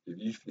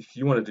if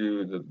you want to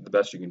do the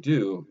best you can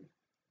do,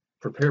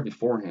 prepare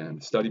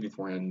beforehand, study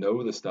beforehand,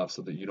 know the stuff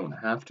so that you don't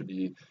have to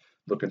be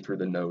looking through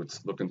the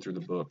notes, looking through the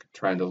book,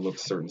 trying to look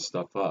certain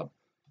stuff up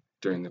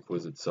during the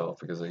quiz itself,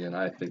 because again,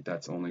 I think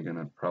that's only going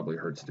to probably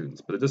hurt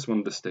students. But I just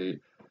wanted to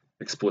state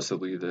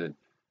explicitly that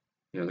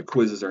the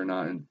quizzes are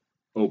not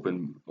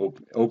open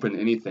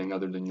anything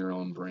other than your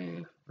own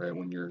brain, right,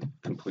 when you're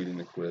completing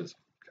the quiz.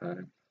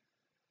 Okay.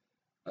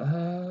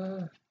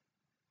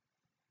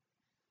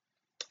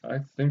 I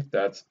think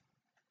that's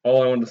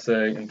all I wanted to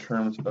say in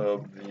terms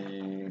of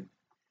the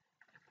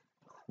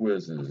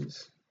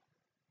quizzes.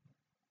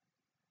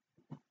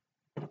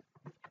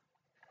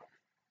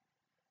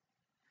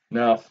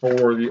 Now,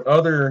 for the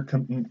other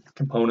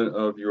component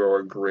of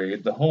your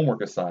grade, the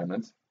homework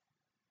assignments.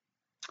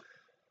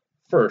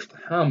 First,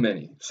 how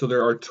many? So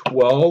there are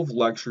 12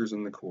 lectures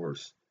in the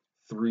course,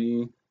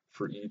 3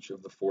 for each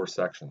of the 4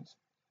 sections.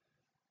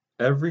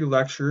 Every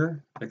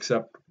lecture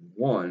except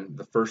one,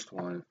 the first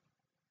one,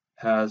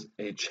 has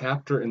a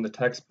chapter in the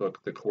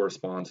textbook that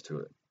corresponds to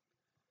it.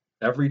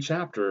 Every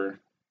chapter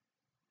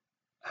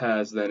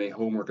has then a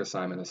homework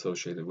assignment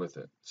associated with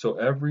it. So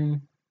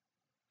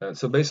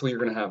basically you're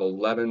going to have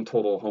 11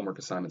 total homework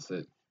assignments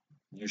that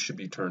you should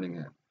be turning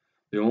in.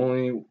 The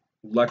only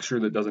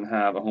lecture that doesn't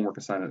have a homework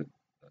assignment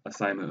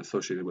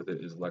associated with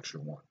it is lecture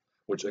 1,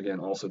 which again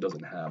also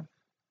doesn't have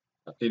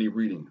any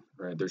reading,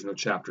 right? There's no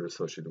chapter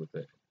associated with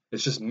it.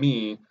 It's just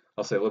me,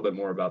 I'll say a little bit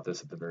more about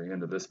this at the very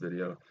end of this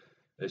video.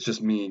 It's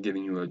just me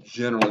giving you a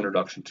general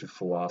introduction to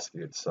philosophy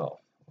itself.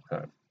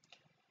 Okay.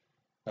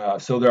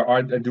 So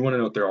I do want to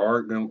note there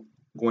are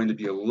going to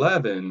be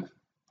 11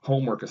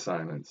 homework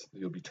assignments that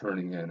you'll be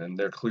turning in, and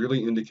they're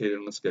clearly indicated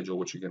on the schedule,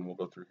 which again we'll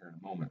go through here in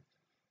a moment.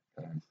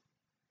 Okay.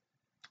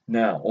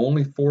 Now,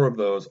 only 4 of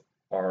those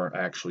are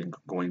actually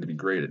going to be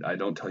graded. I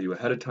don't tell you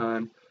ahead of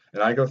time,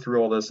 and I go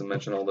through all this and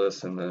mention all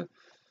this in the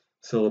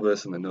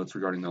syllabus and the notes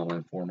regarding the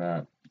online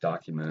format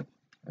document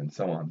and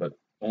so on, but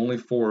only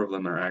 4 of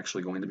them are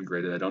actually going to be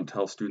graded. I don't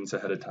tell students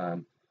ahead of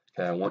time.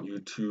 Okay, I want you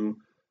to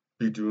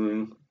be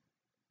doing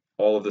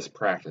all of this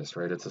practice,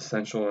 right? It's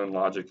essential in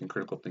logic and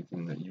critical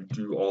thinking that you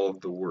do all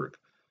of the work,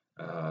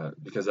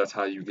 because that's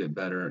how you get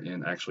better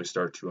and actually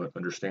start to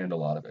understand a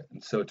lot of it.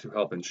 And so to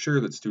help ensure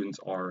that students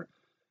are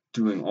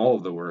doing all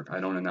of the work, I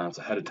don't announce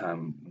ahead of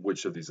time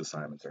which of these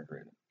assignments are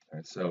graded.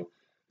 Right? So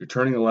you're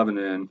turning 11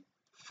 in,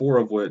 4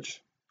 of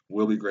which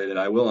will be graded.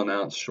 I will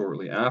announce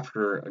shortly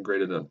after a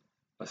graded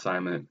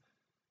assignment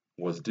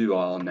was due,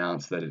 I'll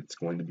announce that it's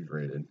going to be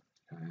graded.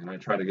 And I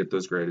try to get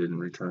those graded and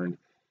returned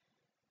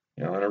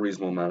in a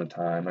reasonable amount of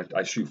time.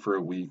 I shoot for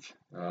a week,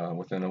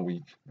 within a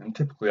week, and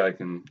typically I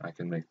can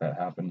make that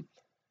happen.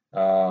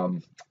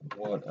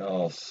 What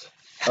else?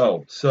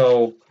 Oh,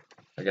 so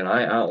again,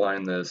 I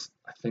outlined this.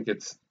 I think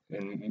it's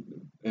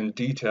in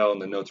detail in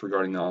the notes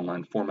regarding the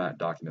online format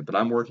document, but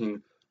I'm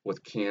working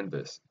with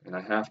Canvas, and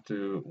I have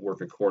to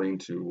work according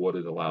to what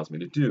it allows me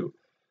to do.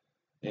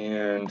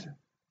 And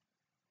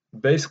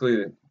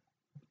basically,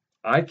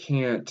 I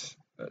can't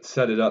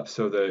set it up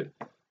so that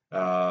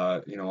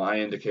I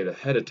indicate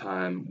ahead of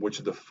time which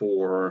of the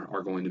 4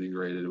 are going to be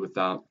graded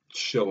without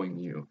showing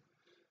you.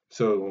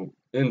 So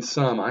in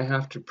sum, I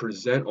have to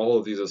present all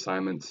of these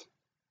assignments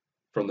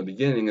from the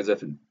beginning as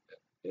if,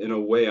 in a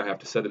way, I have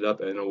to set it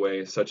up in a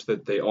way such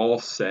that they all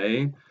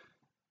say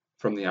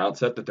from the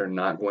outset that they're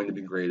not going to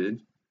be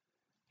graded.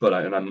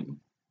 And I'm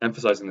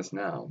emphasizing this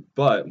now,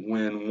 but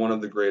when one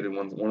of the graded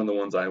ones, one of the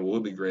ones I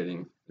will be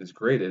grading is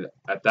graded,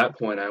 at that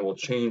point I will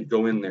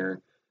go in there,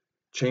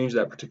 change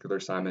that particular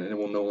assignment, and it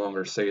will no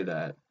longer say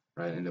that,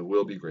 right? And it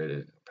will be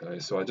graded. Okay,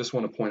 so I just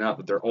want to point out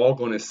that they're all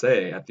going to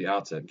say at the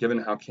outset, given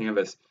how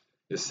Canvas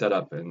is set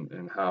up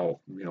and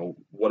how,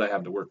 what I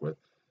have to work with,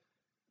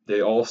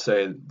 they all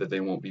say that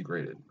they won't be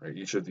graded, right?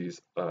 Each of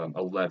these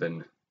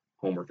 11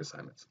 homework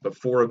assignments, but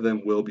 4 of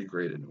them will be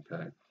graded.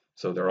 Okay,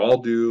 so they're all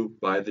due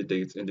by the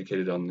dates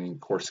indicated on the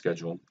course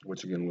schedule,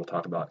 which again we'll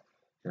talk about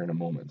here in a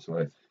moment.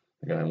 So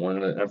Again, I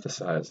wanted to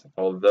emphasize,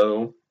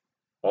 although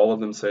all of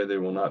them say they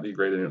will not be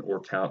graded or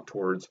count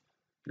towards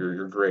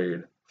your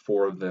grade,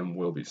 4 of them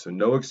will be. So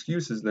no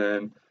excuses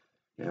then.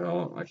 You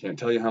know, I can't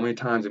tell you how many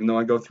times, even though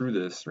I go through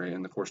this, right,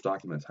 in the course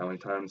documents, how many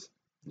times,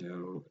 you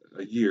know,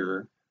 a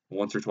year,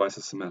 once or twice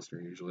a semester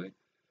usually,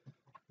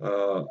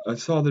 I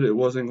saw that it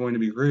wasn't going to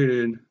be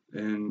graded,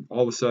 and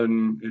all of a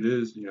sudden it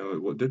is, you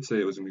know, it did say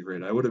it was going to be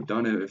graded. I would have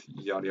done it if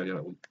yada, yada,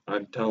 yada.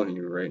 I'm telling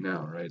you right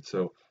now, right?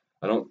 So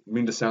I don't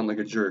mean to sound like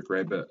a jerk,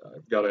 right? But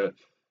I've got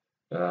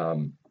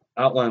to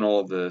outline all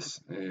of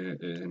this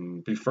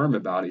and be firm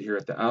about it here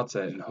at the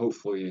outset, and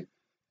hopefully,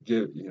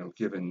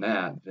 given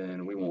that,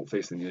 then we won't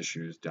face any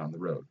issues down the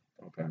road.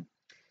 Okay.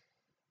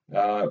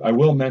 I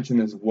will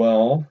mention as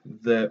well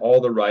that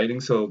all the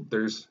writing, so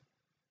there's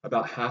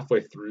about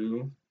halfway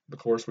through the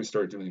course, we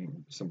start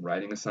doing some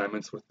writing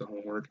assignments with the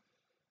homework.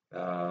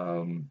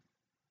 And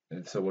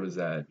so what is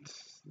that?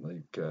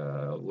 Like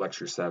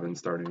lecture 7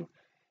 starting,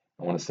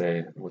 I want to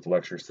say with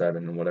lecture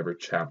 7 and whatever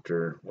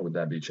chapter, what would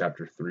that be?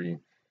 Chapter 3,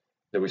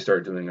 that we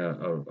start doing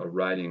a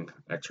writing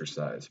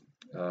exercise.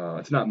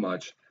 It's not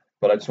much,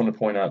 but I just want to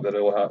point out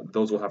that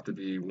those will have to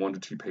be 1 to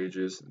 2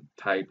 pages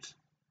typed,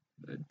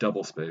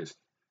 double spaced,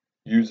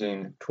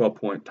 using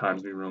 12-point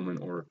Times New Roman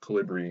or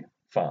Calibri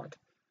font.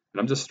 And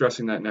I'm just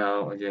stressing that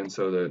now again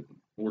so that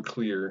we're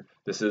clear.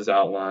 This is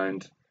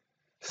outlined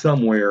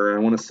somewhere. I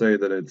want to say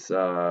that it's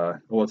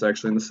it's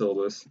actually in the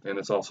syllabus, and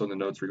it's also in the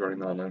notes regarding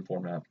the online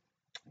format.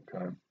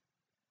 Okay,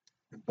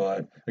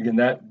 but again,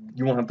 that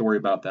you won't have to worry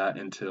about that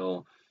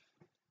until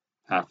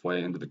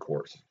halfway into the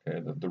course.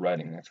 Okay, the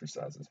writing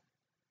exercises.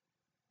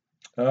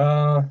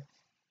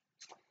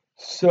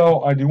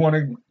 So I do want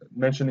to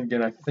mention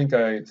again. I think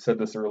I said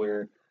this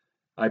earlier.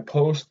 I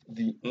post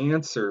the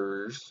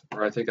answers,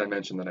 or I think I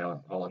mentioned that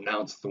I'll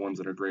announce the ones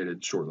that are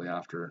graded shortly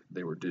after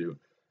they were due.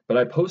 But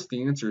I post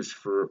the answers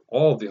for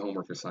all of the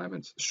homework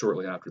assignments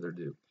shortly after they're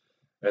due.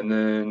 And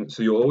then,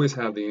 so you'll always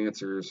have the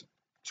answers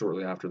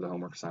shortly after the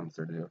homework assignments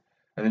are due.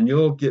 And then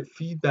you'll get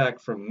feedback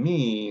from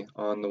me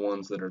on the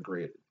ones that are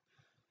graded.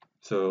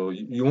 So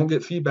you won't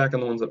get feedback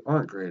on the ones that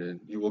aren't graded.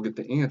 You will get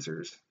the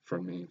answers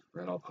from me,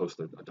 right? I'll post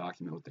a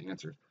document with the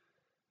answers.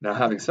 Now,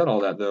 having said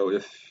all that, though,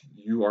 if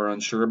you are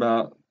unsure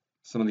about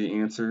some of the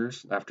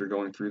answers after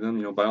going through them,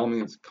 you know, by all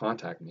means,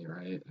 contact me,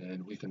 right?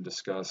 And we can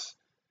discuss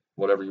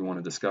whatever you want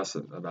to discuss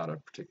about a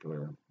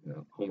particular, you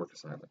know, homework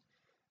assignment.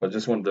 But I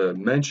just wanted to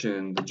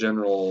mention the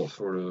general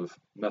sort of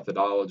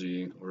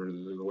methodology or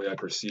the way I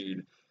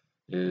proceed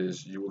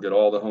is you will get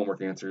all the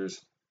homework answers,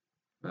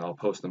 and I'll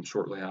post them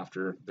shortly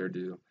after they're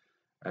due.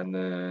 And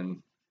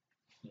then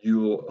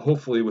you'll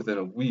hopefully within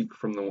a week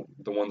from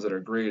the ones that are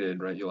graded,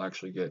 right, you'll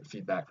actually get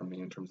feedback from me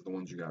in terms of the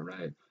ones you got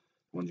right,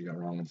 the ones you got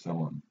wrong, and so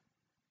on.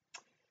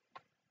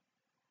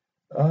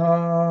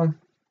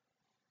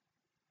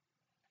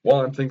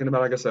 While I'm thinking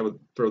about it, I guess I would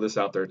throw this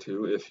out there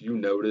too. If you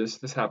notice,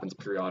 this happens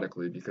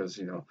periodically because,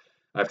 you know,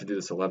 I have to do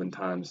this 11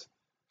 times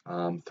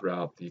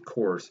throughout the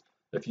course.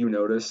 If you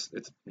notice,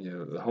 it's, you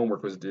know, the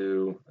homework was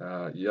due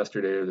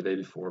yesterday or the day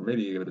before,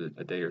 maybe even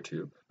a day or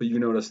two, but you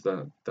notice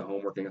the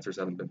homework answers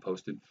haven't been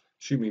posted,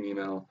 shoot me an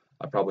email.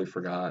 I probably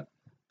forgot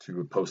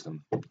to post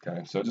them.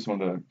 Okay, so I just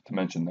wanted to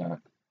mention that.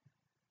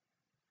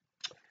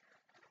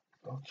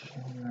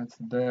 Okay, that's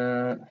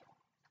that.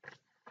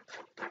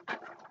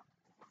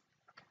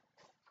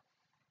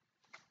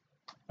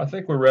 I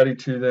think we're ready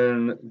to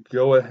then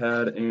go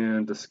ahead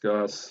and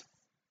discuss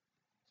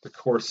the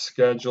course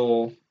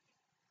schedule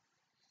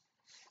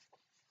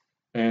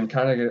and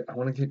I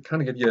want to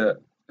give you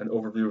an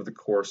overview of the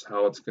course,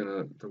 how it's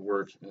going to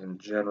work in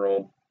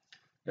general,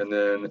 and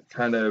then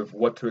kind of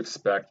what to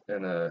expect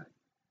in a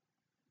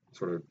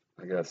sort of,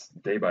 I guess,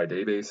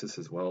 day-by-day basis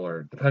as well,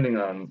 or depending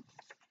on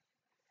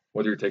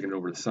whether you're taking it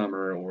over the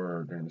summer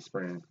or during the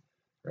spring,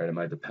 right? It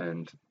might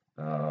depend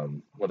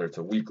whether it's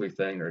a weekly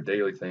thing or a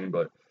daily thing,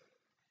 but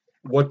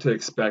what to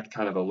expect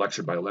kind of a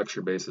lecture by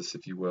lecture basis,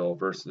 if you will,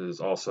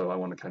 versus also I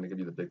want to kind of give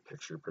you the big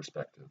picture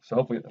perspective. So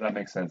hopefully that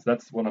makes sense.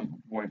 That's what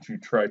I'm going to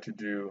try to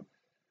do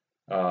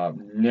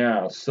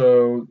now.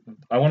 So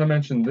I want to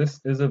mention this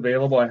is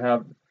available. I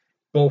have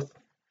both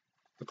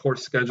the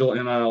course schedule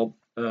and I'll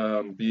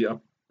be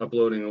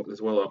uploading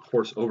as well a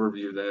course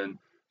overview then.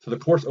 So the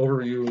course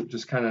overview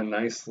just kind of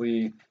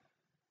nicely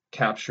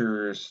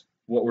captures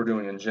what we're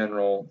doing in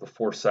general, the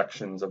 4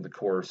 sections of the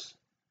course,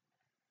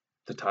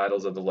 the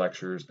titles of the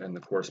lectures, and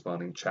the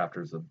corresponding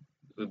chapters of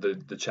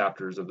the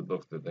chapters of the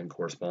book that then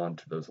correspond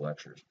to those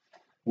lectures,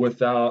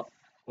 without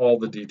all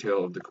the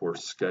detail of the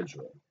course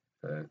schedule,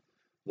 okay?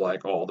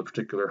 Like all the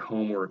particular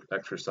homework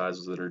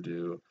exercises that are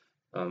due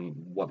on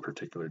what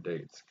particular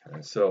dates.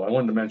 Okay? So I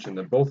wanted to mention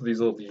that both of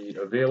these will be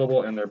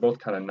available, and they're both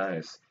kind of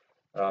nice.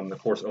 The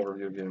course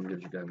overview again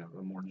gives you kind of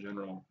a more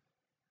general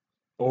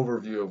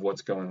overview of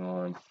what's going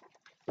on,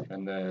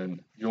 and then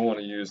you'll want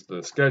to use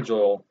the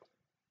schedule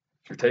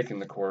if you're taking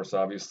the course,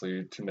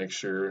 obviously, to make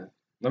sure.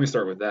 Let me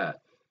start with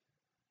that.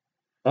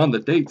 On the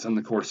dates on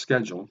the course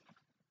schedule,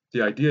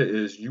 the idea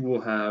is you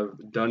will have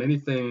done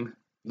anything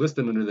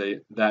listed under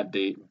that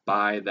date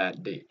by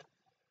that date.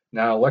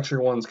 Now, lecture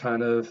one's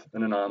kind of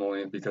an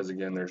anomaly because,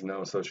 again, there's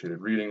no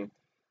associated reading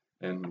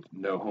and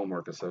no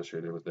homework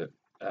associated with it.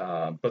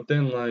 But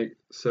then,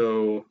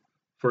 so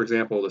for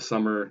example, the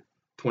summer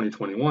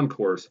 2021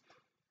 course,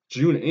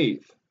 June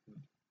 8th,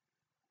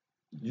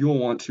 you'll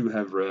want to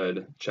have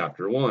read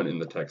chapter 1 in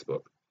the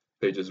textbook,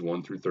 pages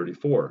 1 through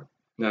 34.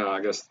 Now,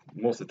 I guess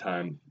most of the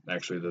time,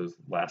 actually, those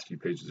last few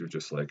pages are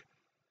just like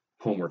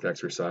homework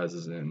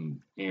exercises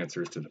and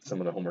answers to some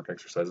of the homework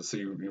exercises, so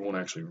you won't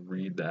actually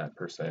read that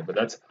per se, but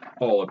that's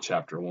all of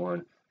chapter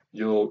 1.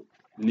 You'll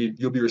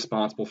be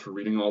responsible for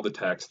reading all the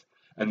text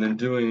and then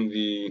doing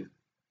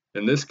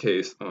in this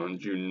case, on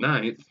June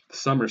 9th, the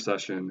summer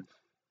session,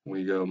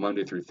 we go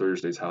Monday through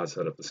Thursdays how I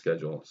set up the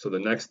schedule. So the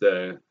next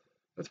day,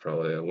 that's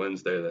probably a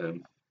Wednesday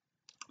then,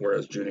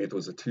 whereas June 8th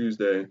was a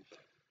Tuesday,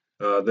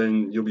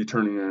 then you'll be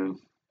turning in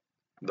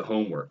the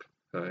homework,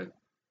 okay,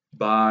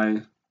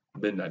 by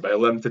midnight, by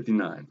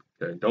 11:59.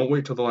 Okay, don't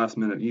wait till the last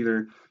minute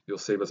either. You'll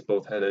save us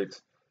both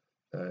headaches.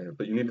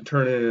 But you need to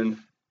turn in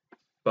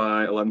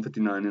by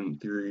 11:59 in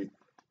theory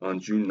on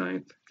June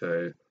 9th.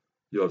 Okay,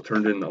 you'll have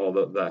turned in all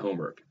that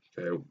homework.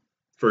 Okay,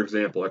 for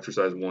example,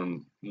 exercise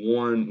 1,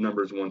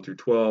 numbers 1 through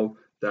 12.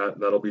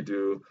 That'll be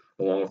due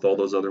along with all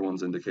those other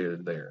ones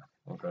indicated there.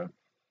 Okay,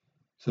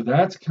 so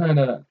that's kind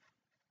of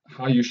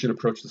how you should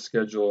approach the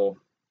schedule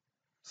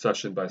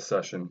session by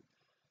session.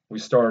 We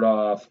start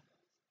off,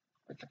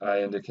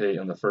 I indicate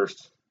in the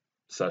first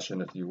session,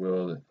 if you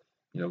will,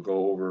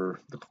 go over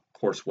the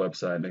course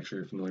website, make sure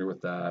you're familiar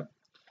with that.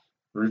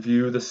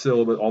 Review the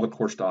syllabus, all the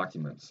course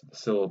documents, the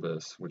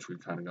syllabus, which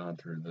we've kind of gone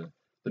through,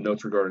 the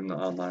notes regarding the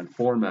online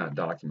format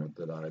document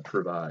that I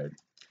provide.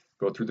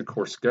 Go through the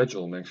course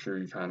schedule, make sure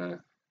you kind of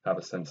have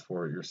a sense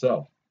for it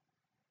yourself.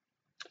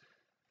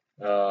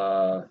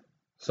 So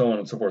on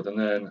and so forth. And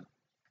then,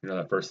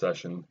 that first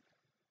session,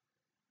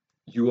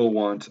 you will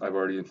want, I've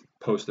already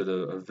posted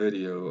a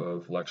video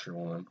of lecture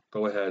 1.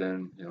 Go ahead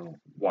and,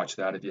 watch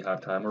that if you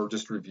have time, or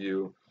just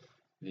review,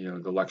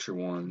 the lecture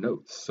 1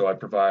 notes. So I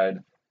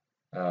provide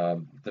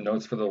the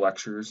notes for the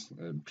lectures,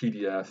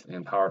 PDF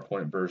and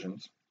PowerPoint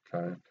versions.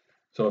 Okay.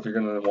 So if you're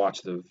going to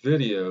watch the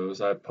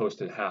videos, I've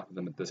posted half of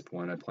them at this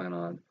point. I plan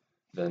on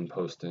then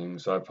posting.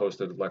 So I've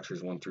posted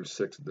lectures 1 through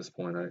 6 at this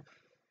point.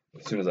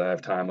 As soon as I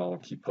have time, I'll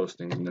keep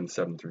posting, and then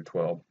 7 through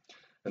 12.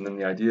 And then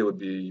the idea would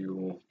be you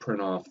will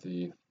print off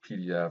the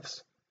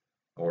PDFs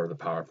or the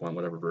PowerPoint,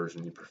 whatever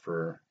version you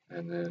prefer,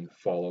 and then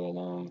follow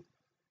along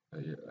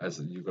as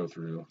you go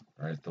through,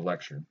 right, the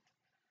lecture.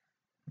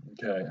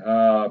 Okay.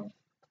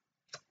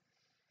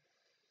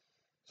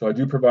 So I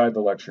do provide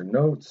the lecture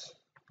notes.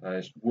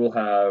 I will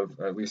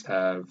at least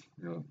have,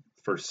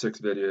 first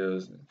 6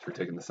 videos if you're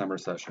taking the summer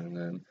session, and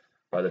then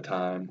by the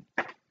time,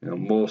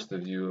 most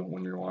of you,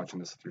 when you're watching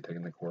this, if you're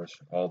taking the course,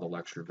 all the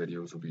lecture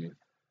videos will be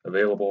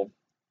available.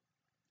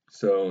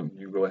 So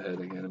you go ahead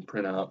again and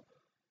print out.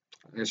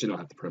 I guess you don't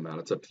have to print them out.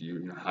 It's up to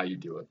you, how you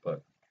do it.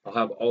 But I'll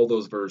have all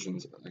those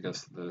versions. I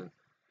guess the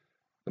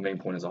main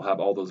point is I'll have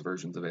all those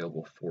versions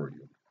available for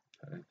you.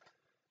 Okay.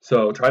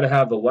 So try to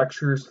have the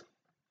lectures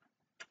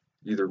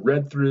either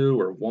read through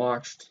or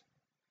watched,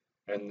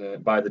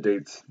 and by the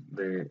dates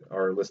they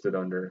are listed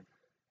under,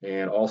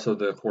 and also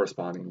the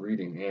corresponding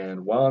reading.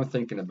 And while I'm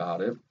thinking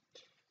about it,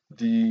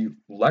 the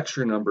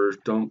lecture numbers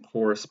don't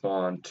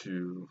correspond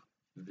to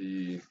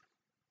the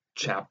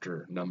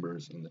chapter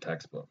numbers in the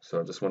textbook. So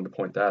I just wanted to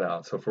point that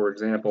out. So for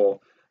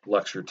example,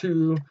 lecture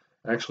 2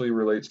 actually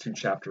relates to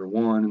chapter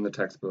 1 in the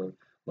textbook.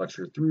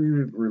 Lecture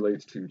 3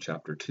 relates to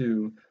chapter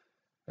 2.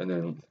 And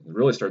then it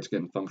really starts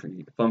getting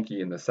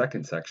funky in the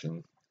second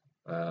section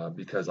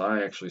because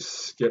I actually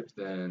skipped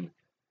then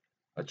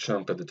a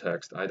chunk of the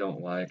text. I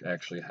don't like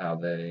actually how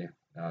they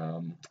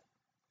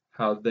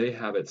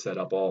have it set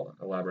up. I'll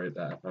elaborate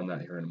on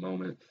that here in a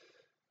moment.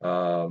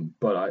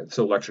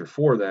 So lecture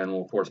 4 then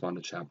will correspond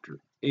to chapter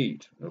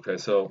 8. Okay,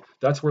 so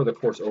that's where the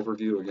course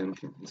overview again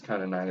is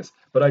kind of nice.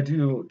 But I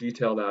do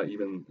detail that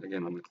even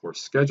again on the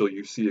course schedule.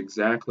 You see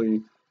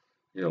exactly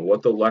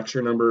what the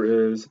lecture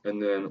number is,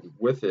 and then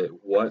with it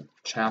what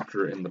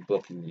chapter in the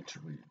book you need to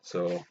read.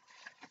 So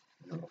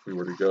if we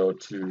were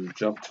to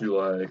jump to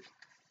like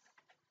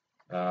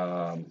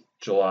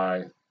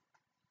July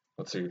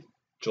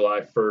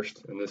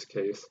 1st in this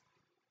case,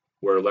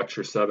 where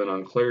lecture 7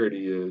 on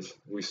clarity is,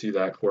 we see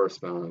that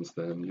corresponds,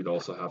 then you'd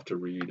also have to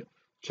read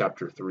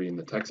chapter 3 in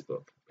the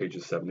textbook,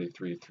 pages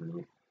 73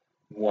 through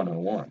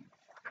 101.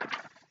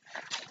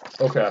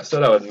 Okay, I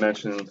said I would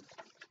mention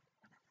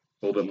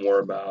a little bit more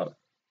about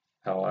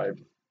how I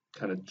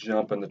kind of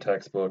jump in the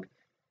textbook.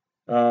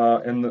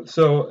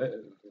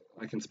 So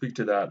I can speak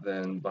to that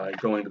then by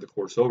going to the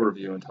course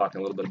overview and talking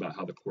a little bit about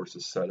how the course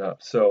is set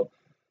up. So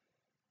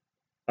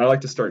I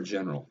like to start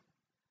general,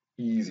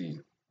 easy,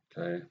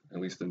 okay,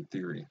 at least in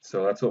theory.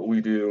 So that's what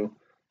we do.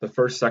 The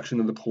first section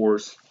of the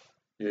course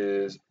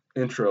is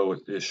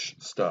intro-ish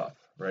stuff,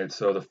 right?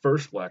 So the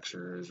first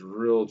lecture is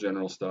real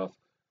general stuff.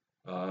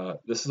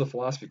 This is a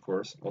philosophy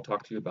course. I'll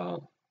talk to you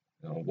about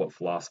what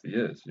philosophy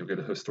is. You'll get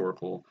a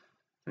historical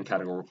and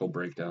categorical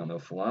breakdown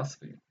of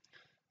philosophy.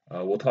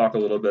 We'll talk a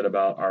little bit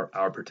about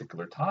our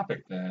particular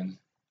topic then,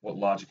 what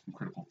logic and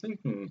critical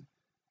thinking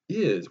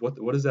is, what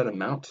does that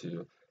amount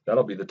to?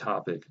 That'll be the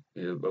topic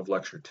of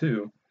lecture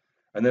 2.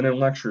 And then in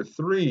lecture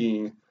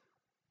 3,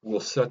 we'll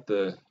set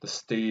the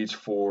stage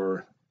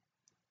for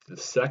the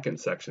second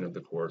section of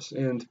the course.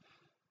 And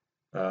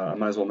I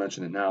might as well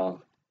mention it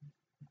now,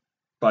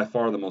 by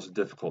far the most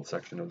difficult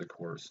section of the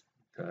course.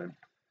 Okay,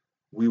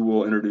 we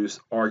will introduce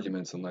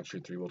arguments in lecture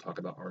 3. We'll talk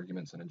about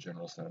arguments in a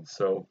general sense.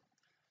 So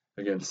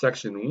again,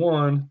 section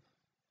 1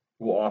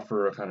 will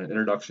offer a kind of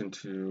introduction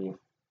to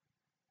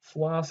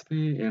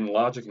philosophy and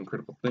logic and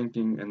critical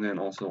thinking, and then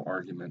also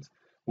arguments,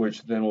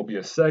 which then will be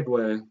a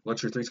segue.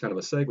 Lecture 3 is kind of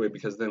a segue,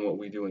 because then what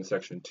we do in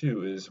section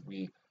 2 is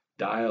we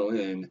dial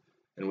in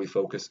and we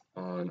focus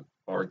on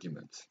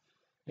arguments,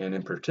 and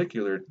in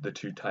particular the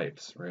two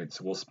types, right?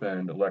 So we'll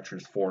spend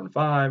lectures 4 and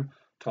 5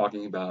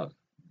 talking about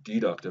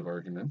deductive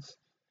arguments,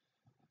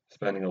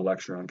 spending a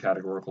lecture on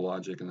categorical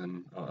logic, and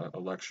then a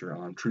lecture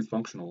on truth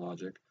functional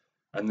logic,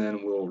 and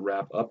then we'll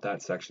wrap up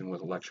that section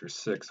with lecture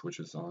 6, which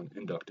is on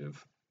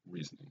inductive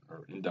reasoning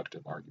or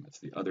inductive arguments,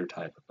 the other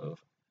type of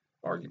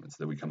arguments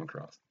that we come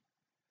across.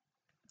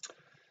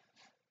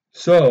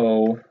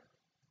 So,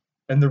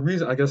 and the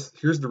reason, I guess,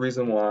 here's the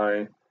reason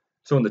why.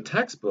 So in the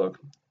textbook,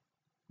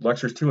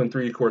 lectures 2 and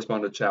 3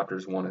 correspond to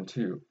chapters 1 and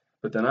 2,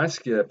 but then I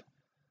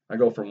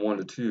go from 1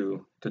 to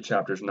 2 to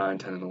chapters 9,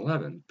 10, and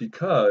 11,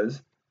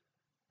 because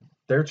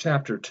their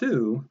chapter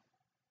 2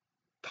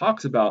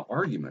 talks about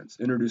arguments,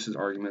 introduces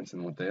arguments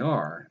and what they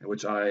are,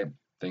 which I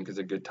think is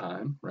a good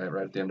time, right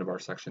at the end of our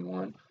section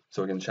 1.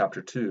 So again,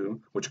 chapter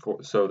 2,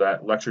 so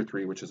that lecture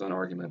 3, which is on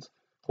arguments,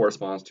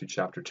 corresponds to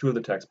chapter 2 of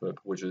the textbook,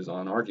 which is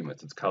on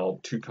arguments. It's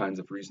called 2 kinds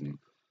of reasoning,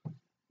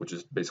 which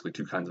is basically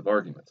 2 kinds of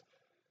arguments.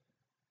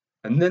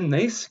 And then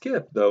they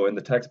skip, though, in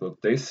the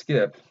textbook, they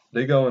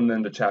go and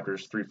then to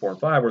chapters 3, 4, and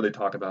 5, where they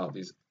talk about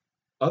these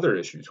other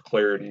issues,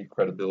 clarity,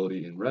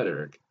 credibility, and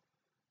rhetoric,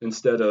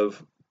 instead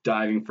of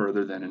diving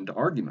further then into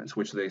arguments,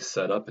 which they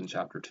set up in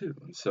chapter 2.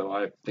 And so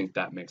I think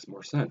that makes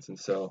more sense. And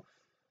so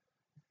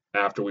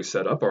after we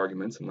set up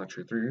arguments in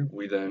lecture 3,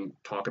 we then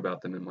talk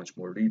about them in much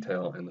more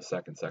detail in the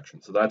second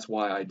section. So that's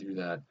why I do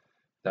that.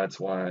 That's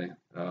why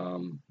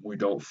we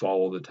don't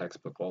follow the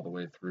textbook all the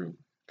way through.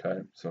 Okay,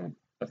 so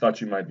I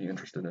thought you might be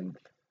interested in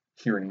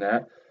hearing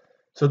that.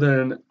 So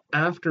then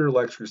after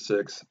lecture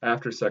 6,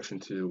 after section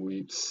 2,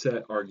 we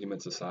set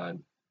arguments aside,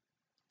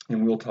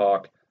 and we'll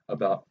talk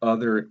about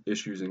other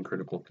issues in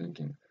critical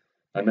thinking.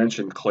 I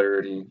mentioned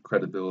clarity,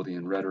 credibility,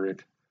 and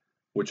rhetoric,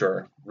 which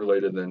are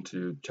related then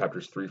to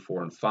chapters 3,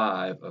 4, and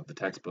 5 of the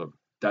textbook.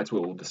 That's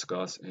what we'll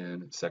discuss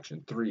in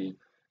section 3. Okay,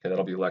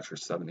 that'll be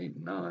lectures 7, 8,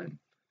 and 9.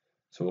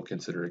 So we'll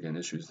consider again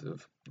issues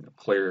of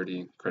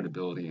clarity,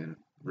 credibility, and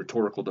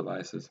rhetorical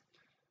devices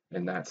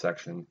in that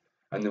section.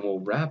 And then we'll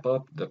wrap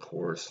up the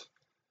course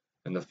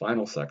in the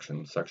final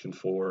section, section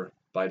 4,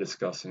 by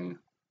discussing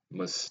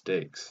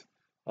mistakes.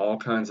 All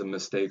kinds of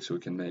mistakes we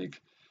can make.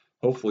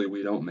 Hopefully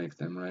we don't make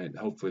them, right?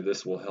 Hopefully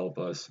this will help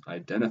us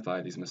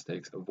identify these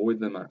mistakes, avoid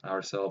them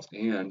ourselves,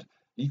 and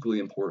equally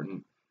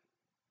important,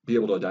 be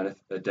able to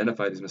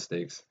identify these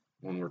mistakes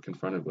when we're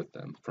confronted with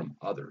them from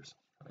others.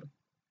 Right?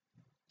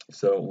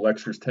 So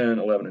lectures 10,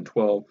 11, and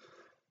 12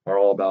 are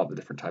all about the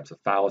different types of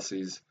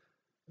fallacies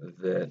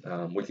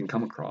that we can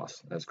come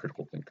across as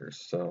critical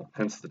thinkers. So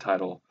hence the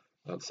title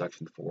of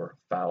section 4,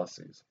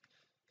 fallacies.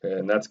 Okay,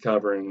 and that's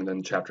covering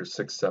then chapters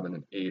 6, 7,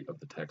 and 8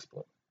 of the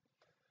textbook.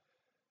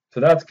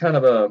 So that's kind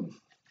of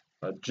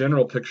a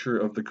general picture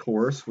of the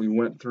course. We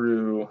went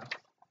through,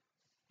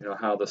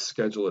 how the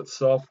schedule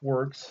itself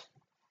works.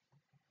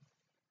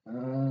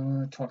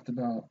 I talked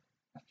about,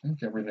 I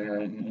think, everything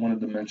I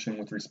wanted to mention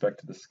with respect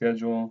to the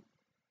schedule.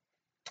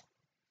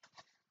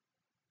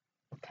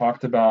 I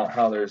talked about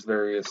how there's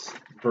various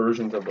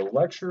versions of the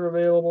lecture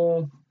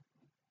available.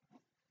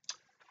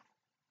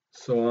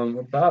 So I'm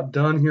about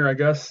done here, I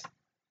guess.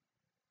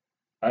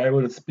 I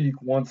would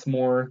speak once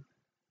more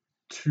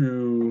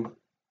to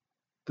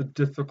the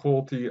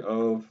difficulty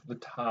of the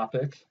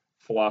topic,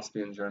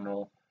 philosophy in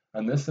general,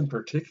 and this in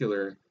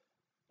particular.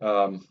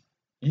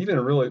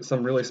 Even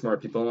some really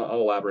smart people,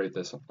 I'll elaborate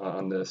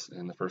on this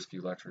in the first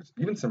few lectures,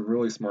 even some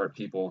really smart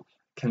people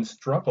can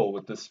struggle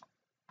with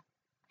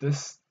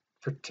this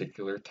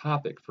particular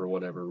topic for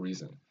whatever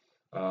reason.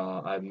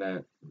 I've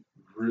met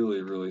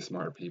really, really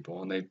smart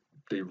people, and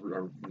they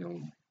are,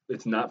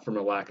 it's not from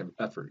a lack of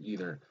effort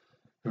either,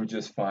 who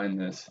just find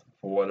this,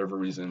 for whatever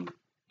reason,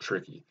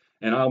 tricky.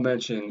 And I'll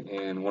mention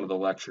in one of the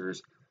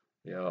lectures,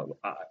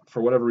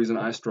 for whatever reason,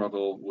 I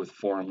struggle with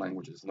foreign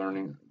languages,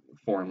 learning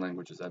foreign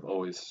languages. I've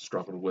always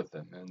struggled with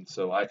them. And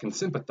so I can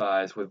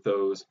sympathize with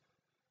those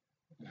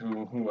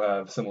who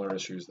have similar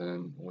issues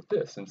than with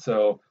this. And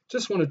so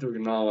just wanted to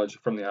acknowledge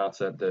from the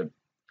outset that,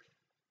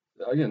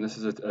 again, this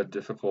is a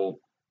difficult,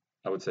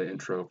 I would say,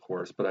 intro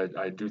course, but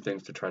I do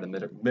things to try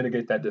to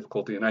mitigate that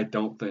difficulty, and I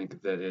don't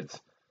think that it's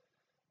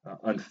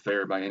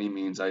unfair by any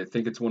means. I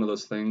think it's one of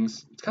those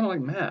things, it's kind of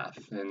like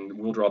math, and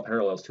we'll draw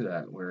parallels to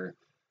that, where,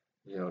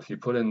 if you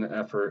put in the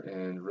effort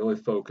and really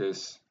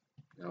focus,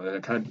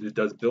 then it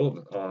does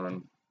build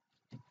on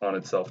on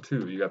itself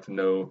too. You have to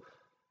know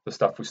the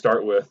stuff we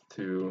start with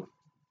to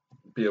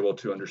be able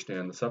to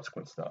understand the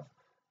subsequent stuff.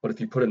 But if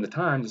you put in the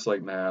time, just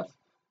like math,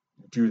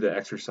 do the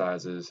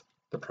exercises,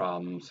 the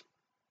problems,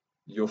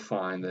 you'll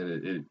find that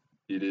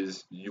it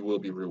is, you will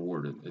be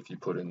rewarded if you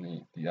put in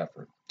the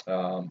effort.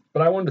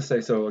 But I wanted to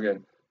say, so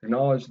again,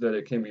 acknowledge that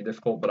it can be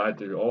difficult, but I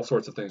do all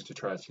sorts of things to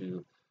try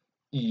to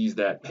ease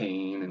that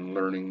pain and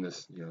learning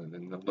this,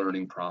 in the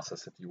learning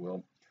process, if you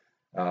will.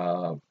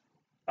 Uh,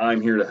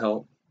 I'm here to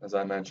help, as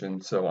I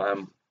mentioned, so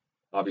I'm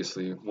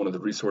obviously one of the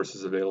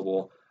resources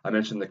available. I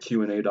mentioned the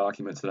Q&A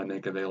documents that I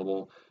make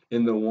available.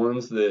 In the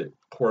ones that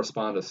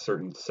correspond to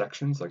certain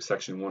sections, like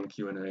section 1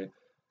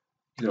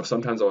 Q&A,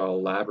 sometimes I'll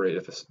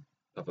elaborate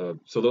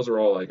so those are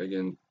all, like,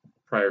 again,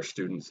 prior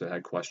students that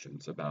had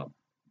questions about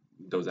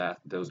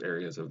those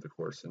areas of the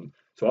course, and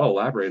so I'll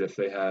elaborate if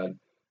they had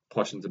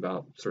questions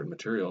about certain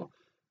material.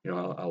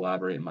 I'll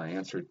elaborate my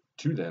answer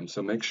to them.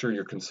 So make sure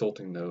you're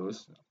consulting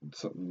those.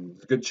 So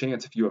there's a good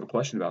chance if you have a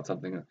question about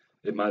something,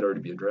 it might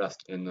already be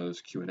addressed in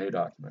those Q&A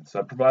documents. So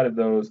I provided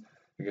those.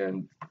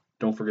 Again,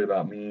 don't forget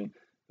about me.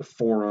 The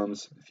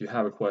forums. If you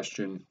have a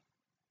question,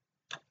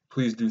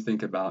 please do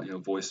think about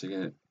voicing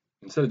it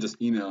instead of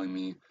just emailing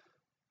me.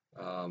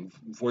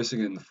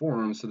 Voicing it in the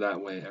forum, so that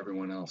way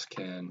everyone else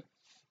can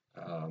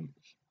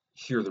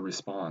hear the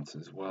response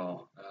as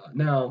well.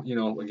 Now,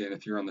 again,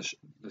 if you're on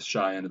the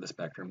shy end of the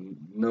spectrum,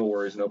 no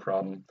worries, no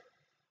problem.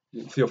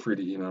 Feel free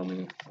to email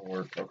me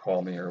or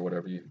call me or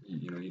whatever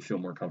you feel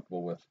more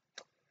comfortable with.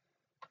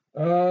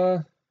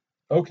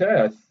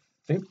 Okay, I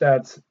think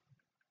that's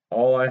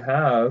all I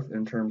have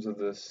in terms of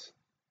this,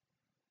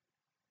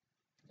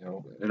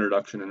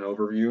 introduction and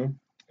overview.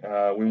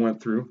 We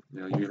went through,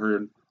 you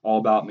heard all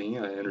about me.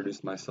 I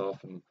introduced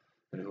myself and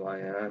who I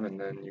am, and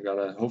then you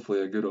got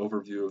hopefully a good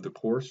overview of the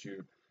course.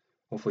 You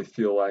hopefully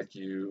feel like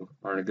you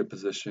are in a good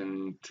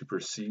position to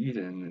proceed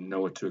and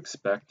know what to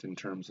expect in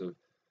terms of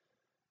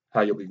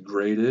how you'll be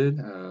graded,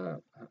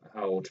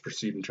 how to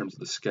proceed in terms of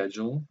the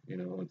schedule.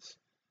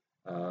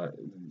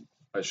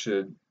 I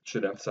should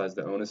emphasize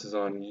the onus is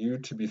on you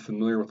to be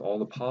familiar with all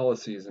the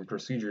policies and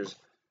procedures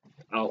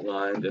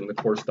outlined in the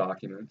course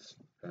documents.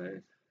 Okay?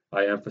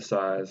 I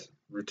emphasize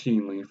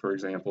routinely, for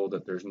example,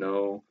 that there's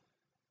no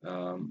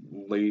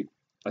late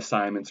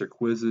assignments or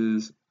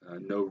quizzes,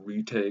 no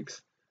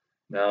retakes.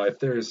 Now, if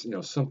there's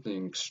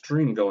something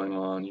extreme going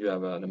on, you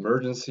have an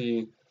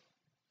emergency,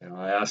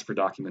 I ask for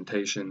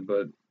documentation,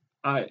 but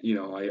I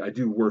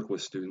do work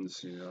with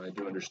students. I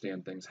do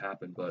understand things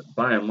happen, but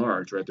by and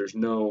large, right, there's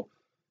no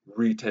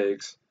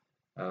retakes,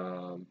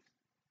 and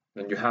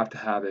you have to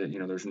have it.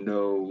 There's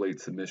no late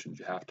submissions.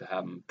 You have to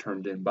have them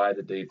turned in by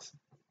the dates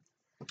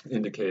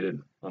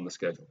indicated on the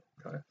schedule.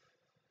 Okay.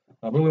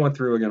 But we went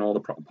through again all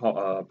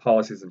the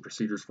policies and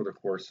procedures for the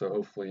course, so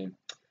hopefully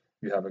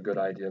you have a good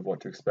idea of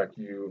what to expect.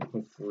 You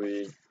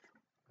hopefully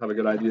have a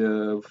good idea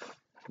of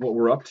what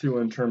we're up to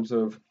in terms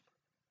of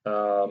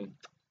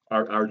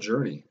our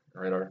journey,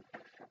 right?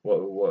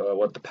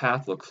 What the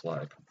path looks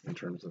like in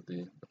terms of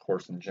the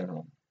course in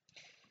general.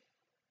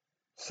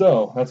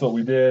 So that's what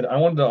we did. I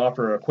wanted to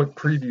offer a quick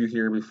preview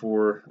here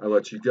before I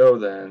let you go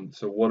then.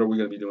 So what are we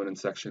going to be doing in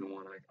section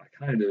 1?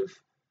 I kind of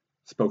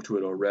spoke to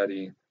it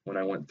already when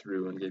I went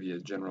through and gave you a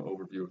general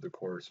overview of the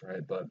course,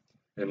 right? But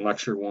in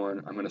lecture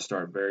 1, I'm going to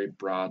start very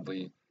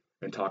broadly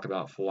and talk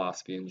about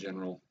philosophy in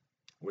general,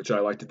 which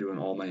I like to do in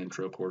all my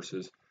intro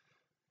courses.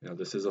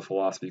 This is a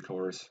philosophy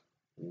course.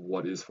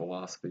 What is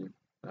philosophy?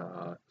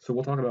 So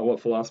we'll talk about what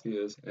philosophy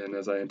is, and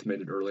as I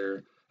intimated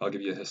earlier, I'll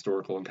give you a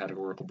historical and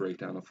categorical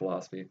breakdown of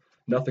philosophy.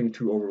 Nothing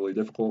too overly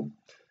difficult.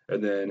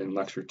 And then in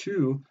lecture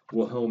 2,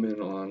 we'll home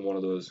in on one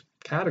of those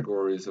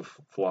categories of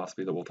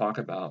philosophy that we'll talk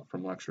about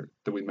from lecture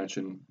that we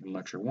mentioned in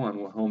lecture 1.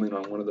 We'll home in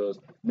on one of those,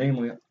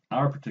 namely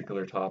our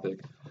particular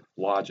topic,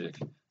 logic,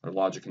 or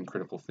logic and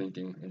critical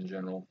thinking in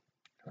general.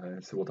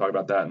 So we'll talk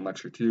about that in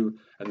lecture 2,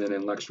 and then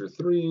in lecture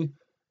 3,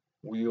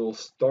 we'll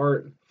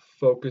start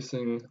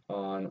focusing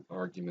on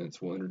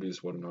arguments. We'll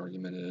introduce what an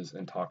argument is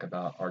and talk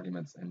about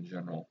arguments in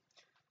general.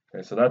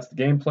 Okay, so that's the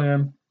game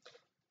plan.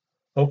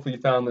 Hopefully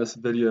you found this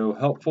video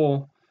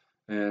helpful,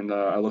 and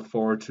I look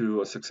forward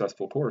to a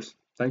successful course.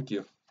 Thank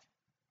you.